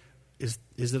say, is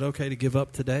it okay to give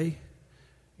up today?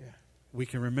 Yeah. We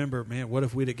can remember, man, what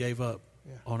if we'd have gave up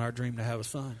on our dream to have a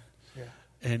son? Yeah.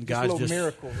 And God's God's just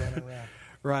miracles running around.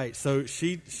 Right. So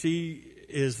she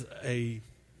is a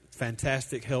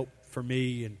fantastic help for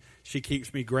me, and she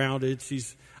keeps me grounded.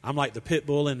 I'm like the pit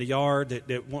bull in the yard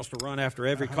that wants to run after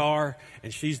every car,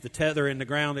 and she's the tether in the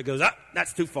ground that goes,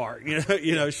 that's too far.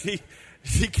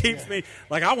 She keeps me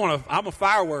like I'm a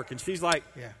firework, and she's like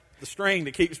the string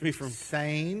that keeps me from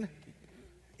sane.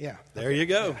 Yeah. There you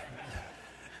go.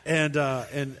 And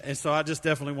so I just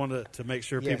definitely wanted to make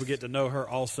sure people get to know her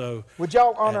also. Would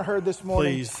y'all honor her this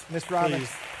morning, please, Miss Robin?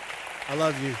 Please. I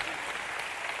love you.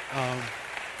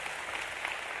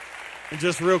 And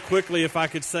just real quickly, if I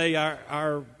could say,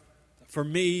 for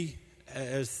me,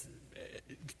 as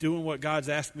doing what God's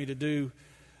asked me to do,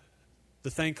 the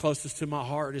thing closest to my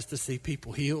heart is to see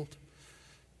people healed.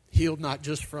 Healed not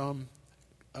just from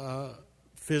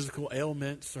physical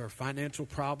ailments or financial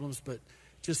problems, but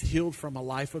just healed from a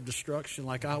life of destruction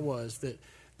like I was.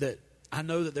 That I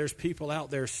know that there's people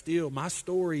out there still. My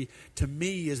story to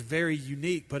me is very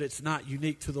unique, but it's not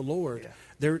unique to the Lord. Yeah.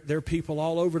 There are people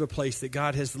all over the place that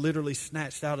God has literally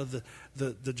snatched out of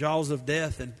the jaws of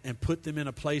death and put them in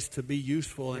a place to be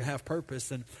useful and have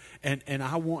purpose. And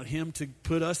I want Him to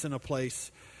put us in a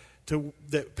place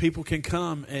that people can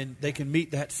come and they can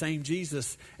meet that same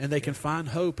Jesus, and they can find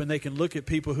hope, and they can look at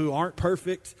people who aren't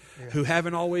perfect, who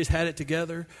haven't always had it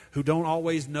together, who don't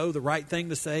always know the right thing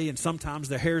to say, and sometimes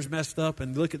their hair's messed up,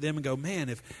 and look at them and go,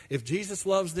 man, if Jesus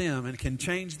loves them and can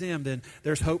change them, then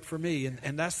there's hope for me.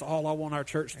 And that's all I want our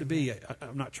church to be.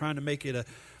 I'm not trying to make it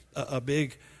a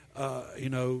big,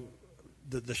 the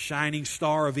shining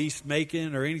star of East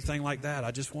Macon or anything like that.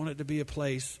 I just want it to be a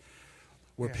place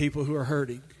where people who are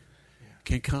hurting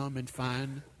can come and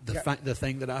find the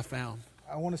thing that I found.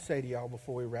 I want to say to y'all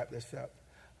before we wrap this up,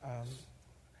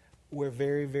 we're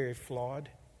very, very flawed,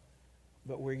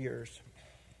 but we're yours.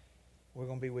 We're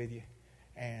going to be with you.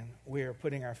 And we are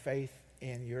putting our faith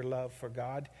in your love for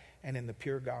God and in the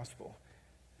pure gospel.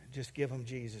 Just give them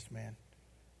Jesus, man.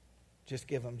 Just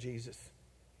give them Jesus.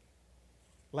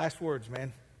 Last words,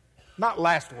 man. Not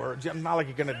last words. Not like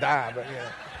you're going to die, but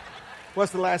yeah.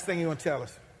 What's the last thing you want to tell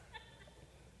us?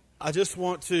 I just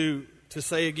want to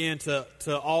say again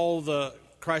to all the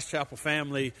Christ Chapel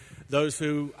family, those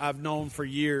who I've known for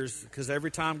years, because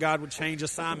every time God would change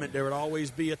assignment, there would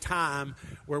always be a time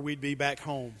where we'd be back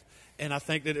home. And I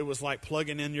think that it was like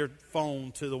plugging in your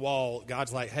phone to the wall.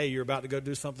 God's like, hey, you're about to go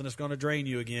do something that's going to drain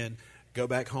you again. Go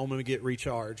back home and get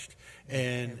recharged.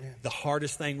 And Amen. The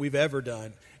hardest thing we've ever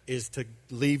done is to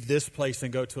leave this place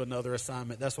and go to another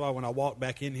assignment. That's why when I walked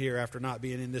back in here after not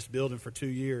being in this building for 2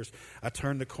 years, I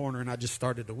turned the corner and I just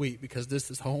started to weep because this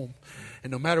is home.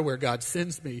 And no matter where God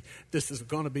sends me, this is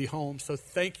going to be home. So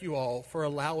thank you all for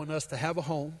allowing us to have a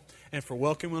home and for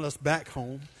welcoming us back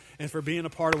home and for being a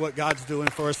part of what God's doing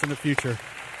for us in the future.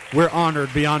 We're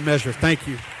honored beyond measure. Thank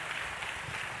you.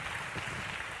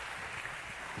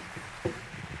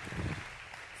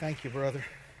 Thank you, brother.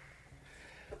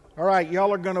 All right,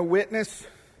 y'all are going to witness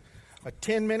a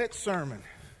 10-minute sermon.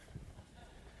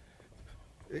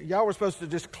 Y'all were supposed to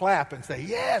just clap and say,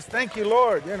 yes, thank you,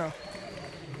 Lord, you know.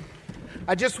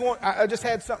 I just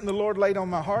had something the Lord laid on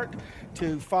my heart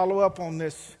to follow up on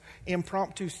this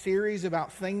impromptu series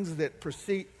about things that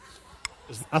proceed.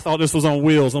 I thought this was on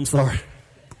wheels. I'm sorry.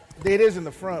 It is in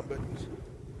the front, but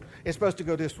it's supposed to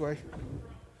go this way.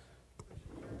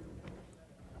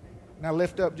 Now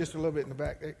lift up just a little bit in the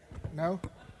back. No?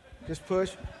 Just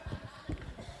push.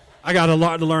 I got a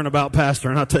lot to learn about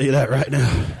Pastor, and I'll tell you that right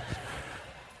now.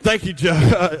 Thank you,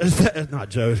 Joe. Not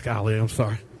Joe, golly, I'm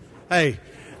sorry. Hey,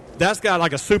 that's got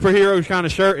like a superhero kind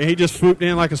of shirt, and he just swooped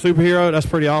in like a superhero. That's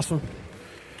pretty awesome.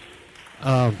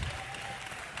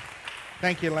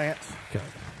 Thank you, Lance. Okay.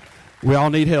 We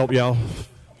all need help, y'all.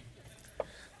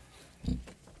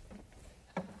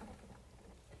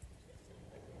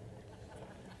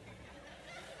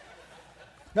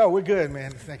 No, we're good,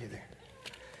 man. Thank you.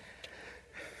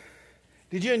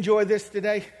 Did you enjoy this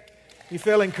today? You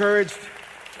feel encouraged?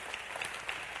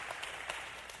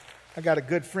 I got a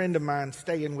good friend of mine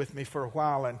staying with me for a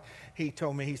while, and he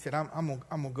told me, he said, I'm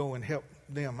gonna go and help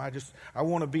them. I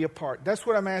want to be a part. That's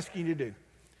what I'm asking you to do.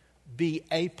 Be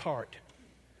a part.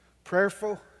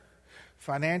 Prayerful,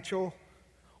 financial,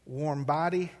 warm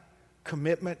body,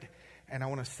 commitment. And I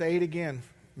want to say it again.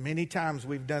 Many times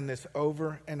we've done this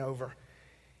over and over.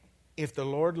 If the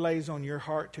Lord lays on your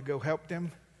heart to go help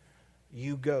them,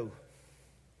 you go.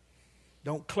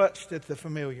 Don't clutch at the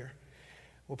familiar.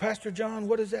 Well, Pastor John,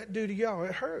 what does that do to y'all?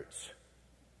 It hurts.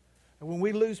 And when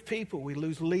we lose people, we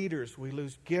lose leaders, we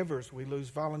lose givers, we lose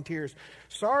volunteers.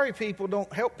 Sorry people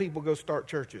don't help people go start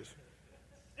churches.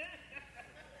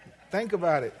 Think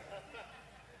about it.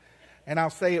 And I'll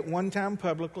say it one time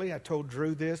publicly. I told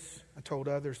Drew this. I told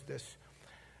others this.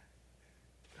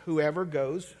 Whoever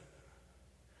goes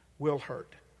will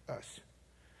hurt us.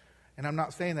 And I'm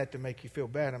not saying that to make you feel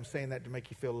bad. I'm saying that to make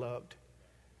you feel loved.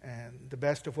 And the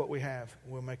best of what we have,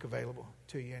 we'll make available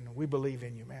to you. And we believe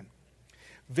in you, man.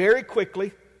 Very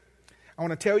quickly, I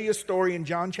want to tell you a story in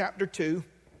John chapter 2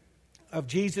 of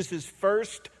Jesus'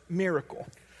 first miracle.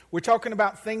 We're talking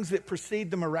about things that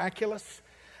precede the miraculous.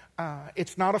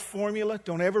 It's not a formula.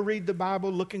 Don't ever read the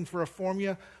Bible looking for a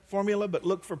formula, but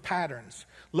look for patterns.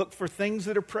 Look for things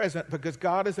that are present, because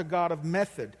God is a God of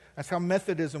method. That's how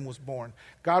Methodism was born.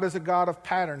 God is a God of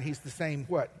pattern. He's the same,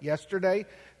 what? Yesterday,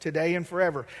 today, and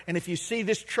forever. And if you see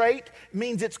this trait, it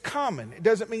means it's common. It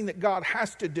doesn't mean that God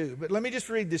has to do. But let me just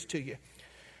read this to you.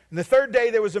 And the third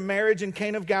day there was a marriage in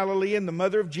Cana of Galilee, and the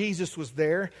mother of Jesus was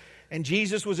there. And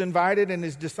Jesus was invited and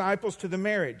his disciples to the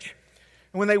marriage.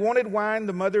 And when they wanted wine,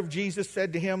 the mother of Jesus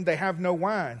said to him, "They have no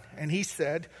wine." And he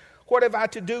said, "What have I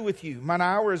to do with you? Mine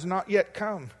hour is not yet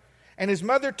come." And his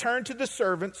mother turned to the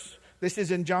servants. This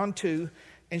is in John 2.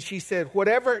 And she said,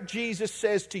 "Whatever Jesus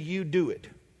says to you, do it."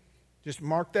 Just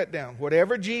mark that down.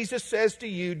 Whatever Jesus says to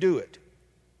you, do it.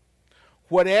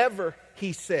 Whatever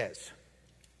he says,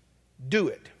 do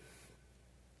it.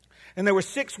 And there were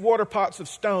 6 water pots of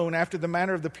stone after the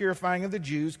manner of the purifying of the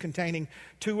Jews, containing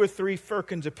 2 or 3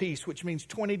 firkins apiece, which means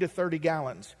 20 to 30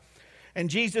 gallons. And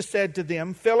Jesus said to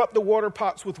them, "Fill up the water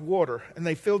pots with water." And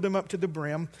they filled them up to the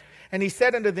brim. And he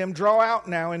said unto them, "Draw out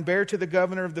now and bear to the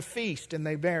governor of the feast." And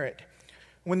they bare it.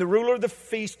 When the ruler of the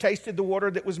feast tasted the water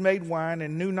that was made wine,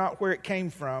 and knew not where it came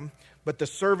from, but the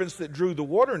servants that drew the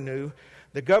water knew,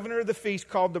 the governor of the feast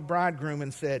called the bridegroom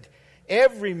and said,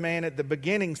 "Every man at the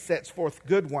beginning sets forth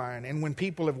good wine, and when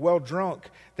people have well drunk,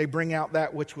 they bring out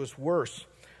that which was worse.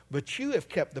 But you have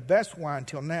kept the best wine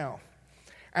till now."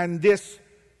 And this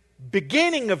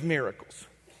beginning of miracles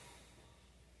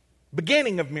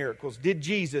beginning of miracles, did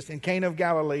Jesus in Cana of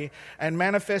Galilee and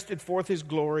manifested forth his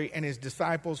glory, and his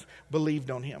disciples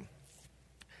believed on him.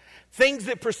 Things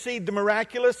that precede the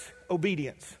miraculous,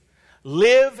 obedience.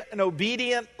 Live an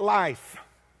obedient life.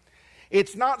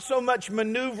 It's not so much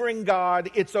maneuvering God,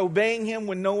 it's obeying him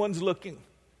when no one's looking.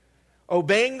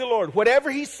 Obeying the Lord.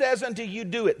 Whatever he says unto you,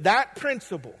 do it. That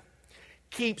principle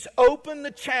keeps open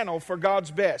the channel for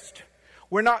God's best.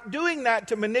 We're not doing that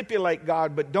to manipulate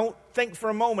God, but don't think for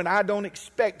a moment, I don't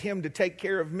expect him to take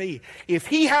care of me. If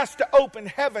he has to open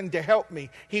heaven to help me,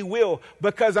 he will,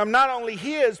 because I'm not only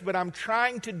his, but I'm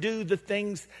trying to do the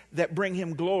things that bring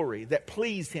him glory, that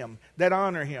please him, that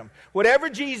honor him. Whatever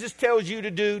Jesus tells you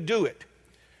to do, do it.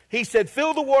 He said,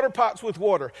 fill the water pots with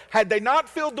water. Had they not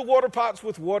filled the water pots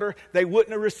with water, they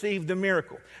wouldn't have received the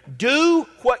miracle. Do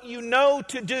what you know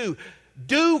to do.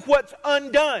 Do what's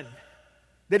undone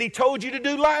that he told you to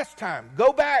do last time.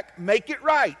 Go back, make it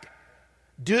right.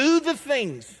 Do the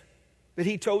things that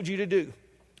he told you to do.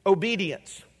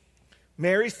 Obedience.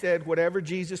 Mary said, whatever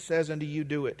Jesus says unto you,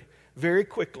 do it. Very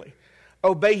quickly.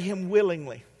 Obey him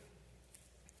willingly.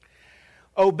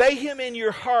 Obey him in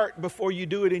your heart before you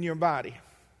do it in your body.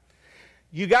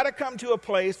 You got to come to a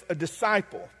place, a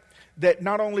disciple, that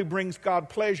not only brings God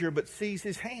pleasure, but sees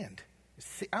his hand.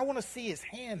 I want to see his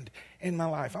hand in my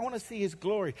life. I want to see his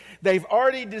glory. They've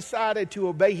already decided to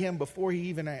obey him before he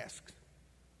even asks.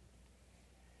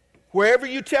 Wherever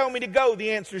you tell me to go,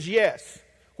 the answer is yes.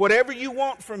 Whatever you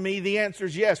want from me, the answer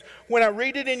is yes. When I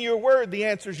read it in your word, the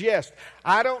answer is yes.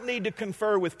 I don't need to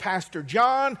confer with Pastor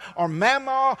John or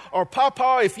Mama or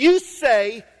Papa. If you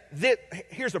say that,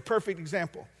 here's a perfect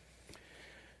example.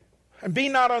 And be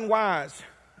not unwise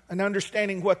in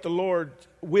understanding what the Lord's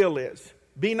will is.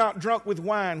 Be not drunk with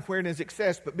wine wherein is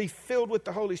excess, but be filled with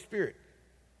the Holy Spirit.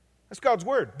 That's God's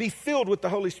word. Be filled with the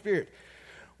Holy Spirit.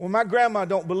 Well, my grandma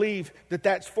don't believe that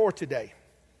that's for today.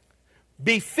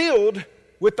 Be filled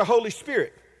with the Holy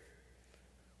Spirit.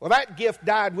 Well, that gift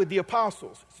died with the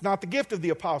apostles. It's not the gift of the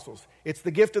apostles. It's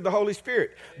the gift of the Holy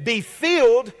Spirit. Be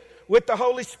filled with the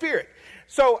Holy Spirit.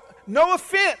 So, no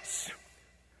offense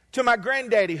to my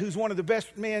granddaddy, who's one of the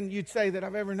best men you'd say that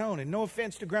I've ever known. And no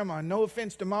offense to grandma, and no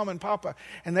offense to mama and papa.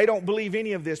 And they don't believe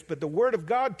any of this. But the Word of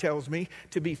God tells me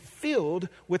to be filled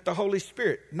with the Holy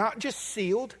Spirit. Not just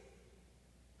sealed,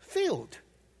 filled.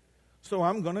 So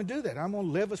I'm going to do that. I'm going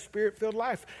to live a Spirit-filled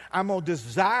life. I'm going to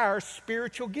desire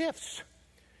spiritual gifts.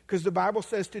 Because the Bible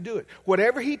says to do it.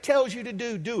 Whatever he tells you to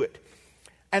do, do it.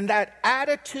 And that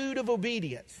attitude of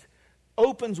obedience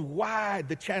opens wide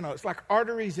the channel. It's like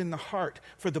arteries in the heart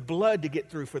for the blood to get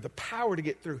through, for the power to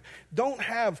get through. Don't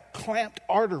have clamped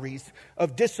arteries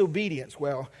of disobedience.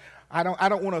 Well, I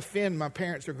don't want to offend my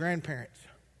parents or grandparents.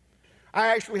 I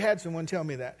actually had someone tell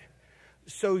me that.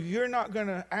 So you're not going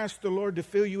to ask the Lord to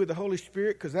fill you with the Holy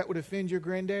Spirit because that would offend your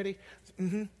granddaddy?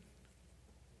 Mm-hmm.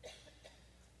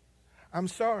 I'm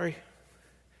sorry.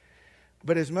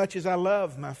 But as much as I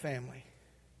love my family,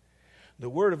 the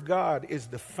Word of God is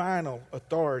the final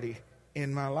authority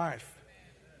in my life.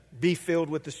 Be filled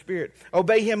with the Spirit.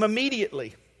 Obey him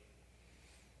immediately.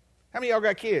 How many of y'all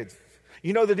got kids?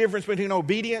 You know the difference between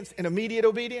obedience and immediate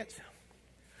obedience?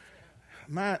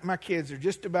 My kids are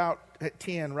just about at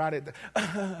 10, right at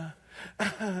the,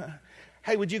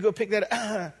 hey, would you go pick that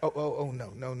up?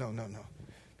 No.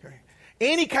 Okay.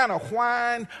 Any kind of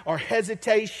whine or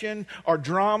hesitation or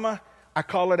drama, I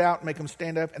call it out and make them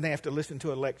stand up, and they have to listen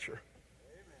to a lecture.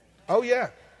 Oh, yeah.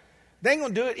 They ain't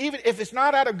going to do it. Even if it's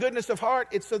not out of goodness of heart,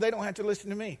 it's so they don't have to listen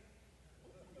to me.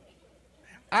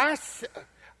 I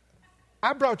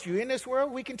brought you in this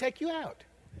world. We can take you out.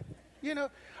 You know,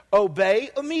 obey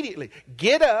immediately.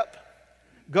 Get up.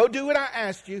 Go do what I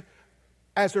asked you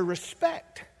as a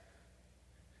respect.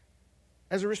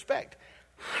 As a respect.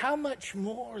 How much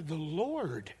more the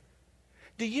Lord?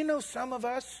 Do you know some of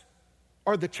us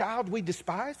are the child we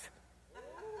despise?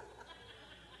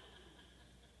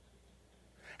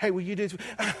 Hey, will you do this?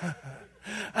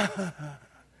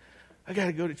 I got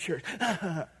to go to church.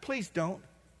 Please don't.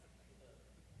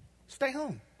 Stay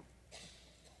home.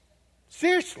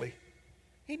 Seriously.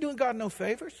 He ain't doing God no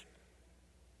favors.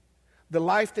 The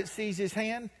life that sees his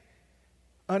hand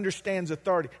understands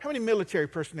authority. How many military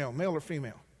personnel, male or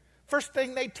female? First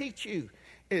thing they teach you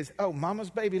is, oh, mama's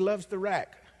baby loves the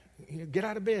rack. You know, get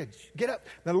out of bed. Get up.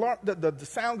 The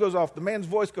sound goes off. The man's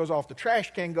voice goes off. The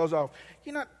trash can goes off.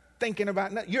 You're not thinking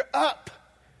about nothing. You're up.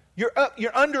 You're up.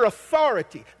 You're under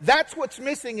authority. That's what's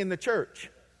missing in the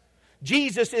church.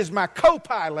 Jesus is my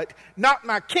co-pilot, not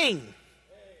my king.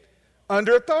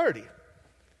 Under authority.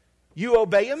 You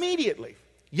obey immediately.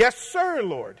 Yes, sir,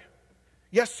 Lord.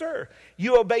 Yes, sir.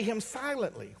 You obey him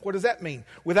silently. What does that mean?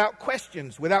 Without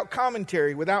questions, without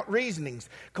commentary, without reasonings,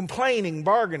 complaining,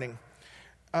 bargaining.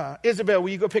 Isabel, will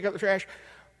you go pick up the trash?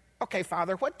 Okay,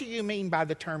 Father, what do you mean by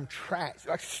the term trash?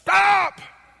 Like, stop!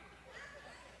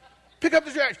 Pick up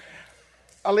the trash.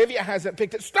 Olivia hasn't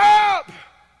picked it. Stop!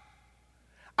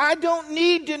 I don't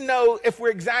need to know if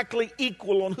we're exactly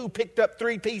equal on who picked up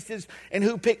 3 pieces and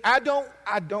who picked. I'm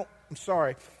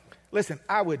sorry. Listen,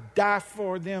 I would die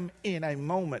for them in a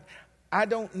moment. I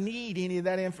don't need any of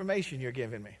that information you're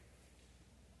giving me.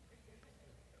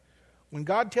 When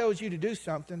God tells you to do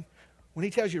something, when he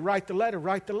tells you write the letter,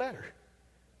 write the letter.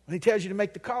 When he tells you to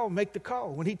make the call, make the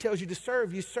call. When he tells you to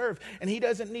serve, you serve. And he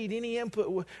doesn't need any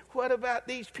input. What about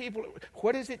these people?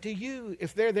 What is it to you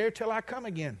if they're there till I come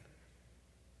again?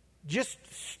 Just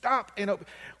stop and open.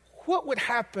 What would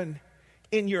happen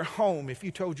in your home if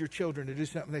you told your children to do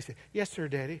something? They say, yes, sir,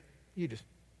 Daddy. You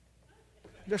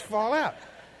just fall out.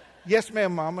 Yes,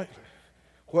 ma'am, Mama.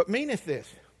 What meaneth this?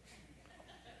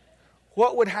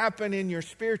 What would happen in your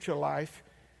spiritual life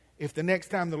if the next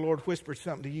time the Lord whispered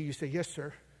something to you, you say, yes,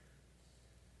 sir?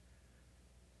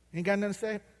 Ain't got nothing to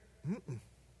say? Mm-mm.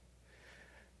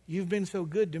 You've been so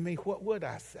good to me, what would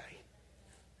I say?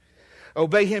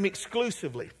 Obey him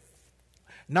exclusively.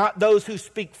 Not those who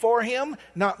speak for him,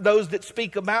 not those that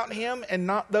speak about him, and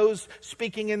not those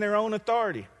speaking in their own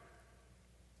authority.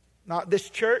 Not this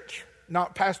church,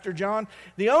 not Pastor John.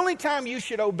 The only time you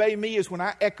should obey me is when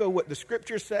I echo what the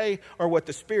scriptures say or what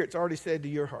the Spirit's already said to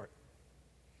your heart.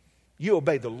 You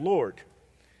obey the Lord.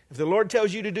 If the Lord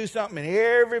tells you to do something and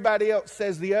everybody else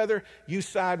says the other, you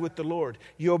side with the Lord.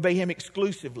 You obey him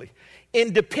exclusively,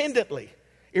 independently,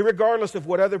 irregardless of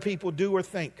what other people do or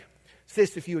think.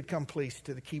 Sis, if you would come please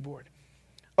to the keyboard.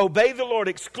 Obey the Lord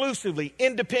exclusively,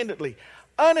 independently,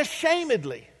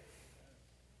 unashamedly.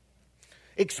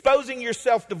 Exposing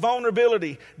yourself to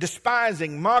vulnerability,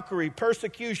 despising, mockery,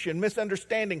 persecution,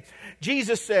 misunderstanding.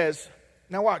 Jesus says,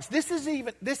 now watch, this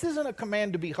isn't a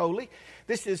command to be holy.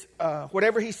 This is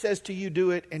whatever he says to you,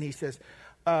 do it. And he says,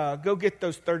 go get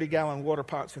those 30-gallon water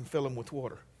pots and fill them with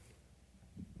water.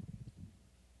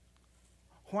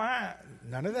 Why?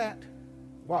 None of that.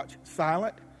 Watch,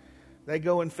 silent. They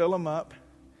go and fill them up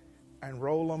and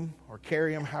roll them or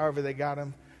carry them however they got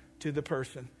them to the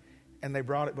person. And they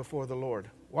brought it before the Lord.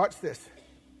 Watch this.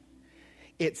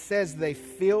 It says they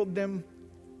filled them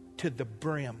to the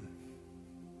brim.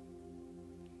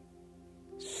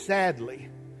 Sadly,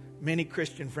 many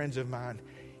Christian friends of mine,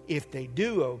 if they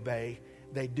do obey,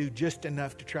 they do just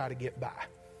enough to try to get by.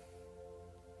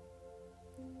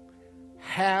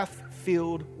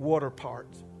 Half-filled water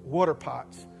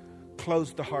pots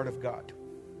close the heart of God.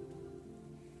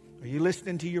 Are you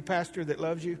listening to your pastor that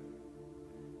loves you?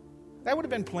 That would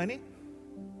have been plenty.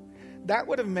 That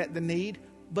would have met the need,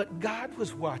 but God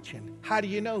was watching. How do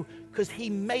you know? Because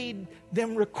he made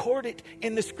them record it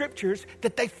in the scriptures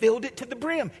that they filled it to the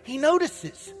brim. He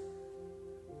notices.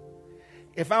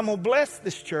 If I'm going to bless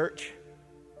this church,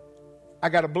 I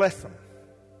got to bless them.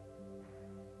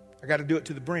 I got to do it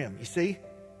to the brim, you see?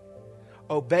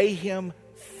 Obey him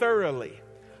thoroughly,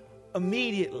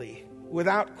 immediately,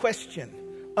 without question,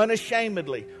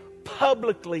 unashamedly,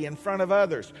 publicly in front of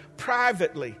others,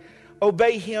 privately.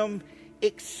 Obey him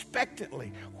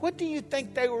expectantly. What do you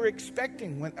think they were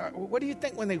expecting? What do you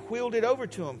think when they wheeled it over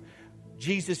to him?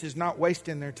 Jesus is not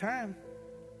wasting their time.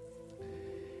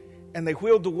 And they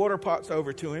wheeled the water pots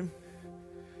over to him.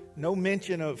 No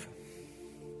mention of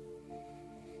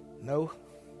no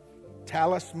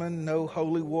talisman, no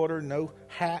holy water, no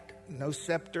hat, no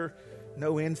scepter,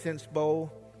 no incense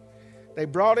bowl. They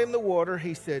brought him the water.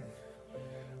 He said,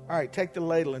 all right, take the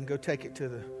ladle and go take it to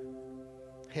the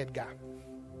head guy.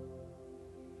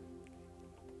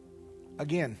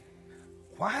 Again,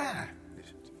 why?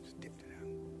 Just dipped it out.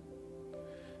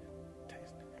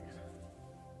 Taste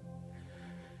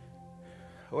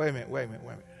it. Wait a minute.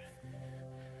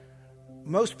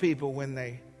 Most people, when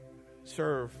they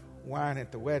serve wine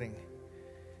at the wedding,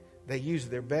 they use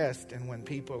their best, and when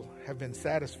people have been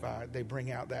satisfied, they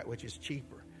bring out that which is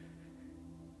cheaper.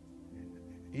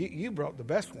 You brought the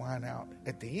best wine out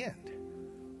at the end.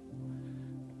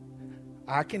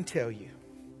 I can tell you,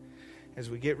 as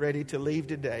we get ready to leave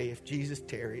today, if Jesus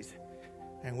tarries,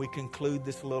 and we conclude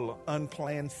this little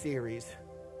unplanned series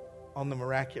on the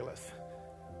miraculous,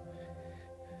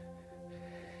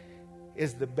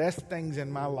 is the best things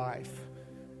in my life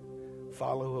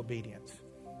follow obedience.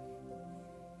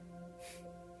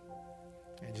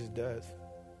 It just does.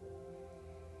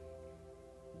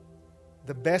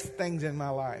 The best things in my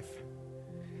life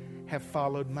have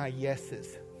followed my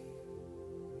yeses.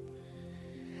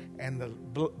 And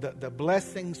the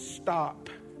blessings stop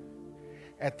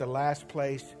at the last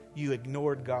place you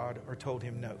ignored God or told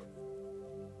him no.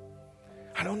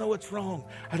 I don't know what's wrong.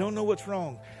 I don't know what's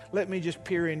wrong. Let me just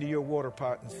peer into your water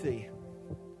pot and see.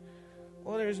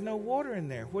 Well, there's no water in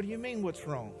there. What do you mean what's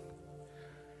wrong?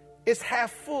 It's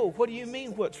half full. What do you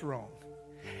mean what's wrong?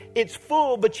 It's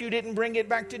full, but you didn't bring it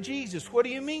back to Jesus. What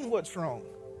do you mean what's wrong?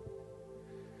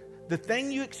 The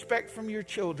thing you expect from your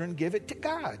children, give it to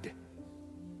God.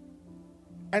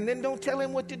 And then don't tell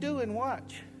him what to do and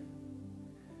watch.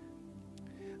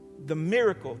 The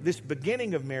miracle, this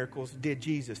beginning of miracles, did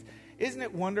Jesus. Isn't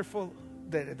it wonderful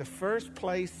that at the first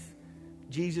place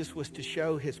Jesus was to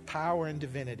show his power and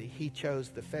divinity, he chose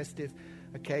the festive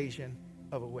occasion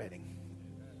of a wedding.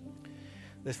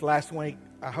 This last week,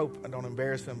 I hope I don't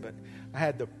embarrass them, but I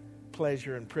had the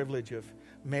pleasure and privilege of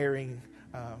marrying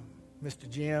Mr.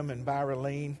 Jim and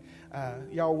Byraleen.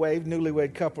 Y'all wave,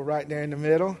 newlywed couple right there in the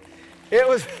middle. It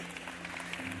was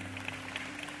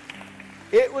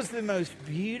the most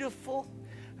beautiful,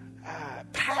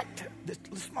 packed,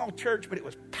 small church, but it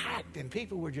was packed, and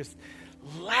people were just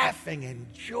laughing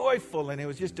and joyful, and it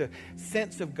was just a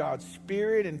sense of God's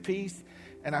Spirit and peace.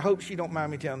 And I hope she don't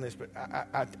mind me telling this, but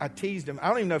I teased them. I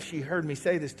don't even know if she heard me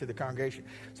say this to the congregation.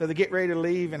 So they get ready to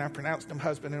leave, and I pronounced them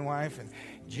husband and wife, and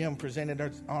Jim presented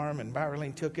his arm, and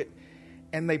Byraleen took it,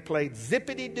 and they played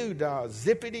zippity-doo-dah,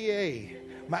 zippity-a.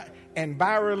 And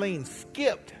Byraleen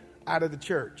skipped out of the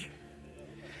church.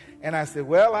 And I said,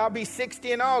 well, I'll be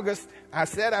 60 in August. I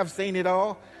said I've seen it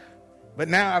all, but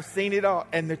now I've seen it all.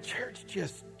 And the church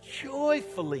just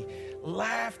joyfully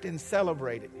laughed and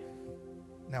celebrated.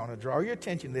 Now, I want to draw your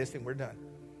attention to this, and we're done.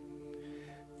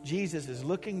 Jesus is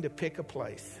looking to pick a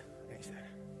place. And he said,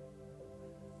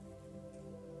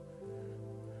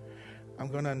 I'm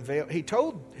going to unveil. He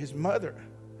told his mother,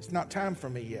 it's not time for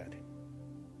me yet.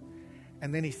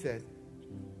 And then he said,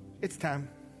 it's time.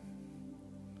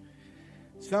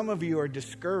 Some of you are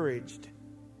discouraged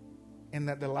in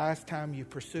that the last time you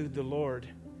pursued the Lord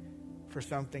for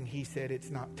something, he said it's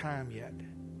not time yet.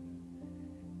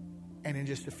 And in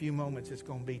just a few moments, it's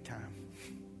going to be time.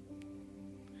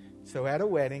 So at a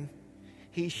wedding,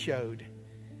 he showed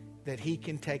that he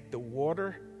can take the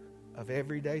water of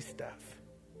everyday stuff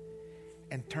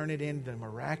and turn it into the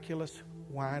miraculous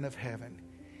wine of heaven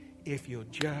if you'll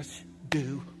just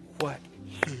do what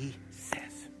he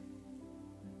says.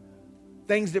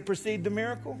 Things that precede the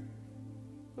miracle,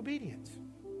 obedience.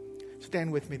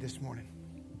 Stand with me this morning.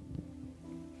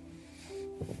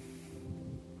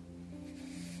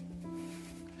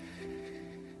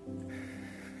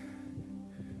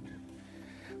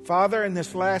 Father, in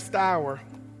this last hour,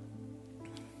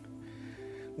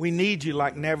 we need you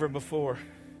like never before.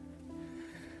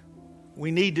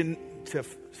 We need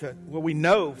well, we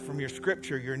know from your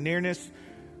scripture, your nearness,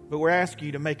 but we're asking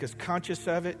you to make us conscious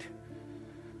of it.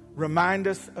 Remind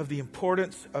us of the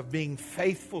importance of being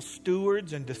faithful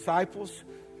stewards and disciples.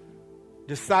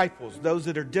 Disciples, those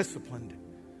that are disciplined.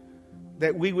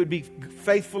 That we would be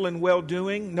faithful in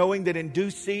well-doing, knowing that in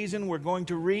due season we're going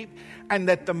to reap, and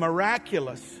that the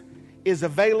miraculous is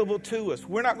available to us.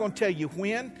 We're not going to tell you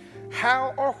when,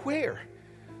 how, or where.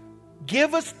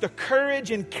 Give us the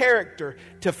courage and character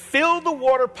to fill the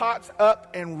water pots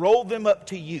up and roll them up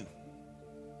to you.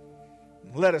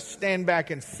 Let us stand back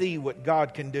and see what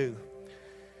God can do.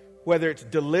 Whether it's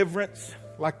deliverance,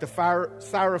 like the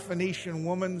Syrophoenician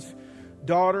woman's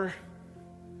daughter.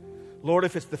 Lord,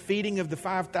 if it's the feeding of the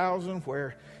 5,000,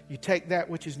 where you take that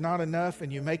which is not enough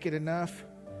and you make it enough.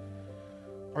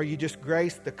 Or you just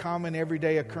grace the common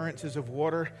everyday occurrences of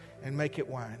water and make it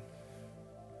wine.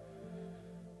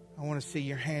 I want to see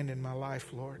your hand in my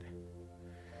life, Lord.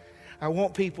 I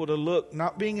want people to look,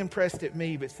 not being impressed at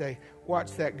me, but say,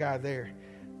 watch that guy there.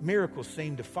 Miracles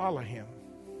seem to follow him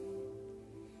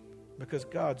because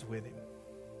God's with him.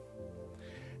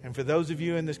 And for those of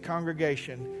you in this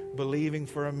congregation believing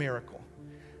for a miracle,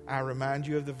 I remind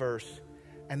you of the verse,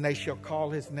 and they shall call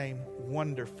his name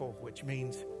Wonderful, which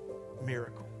means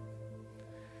miracle.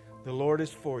 The Lord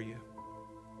is for you,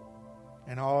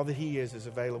 and all that he is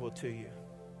available to you.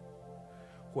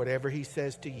 Whatever he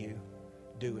says to you,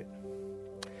 do it.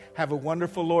 Have a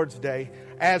wonderful Lord's Day.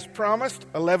 As promised,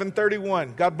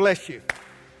 11:31. God bless you.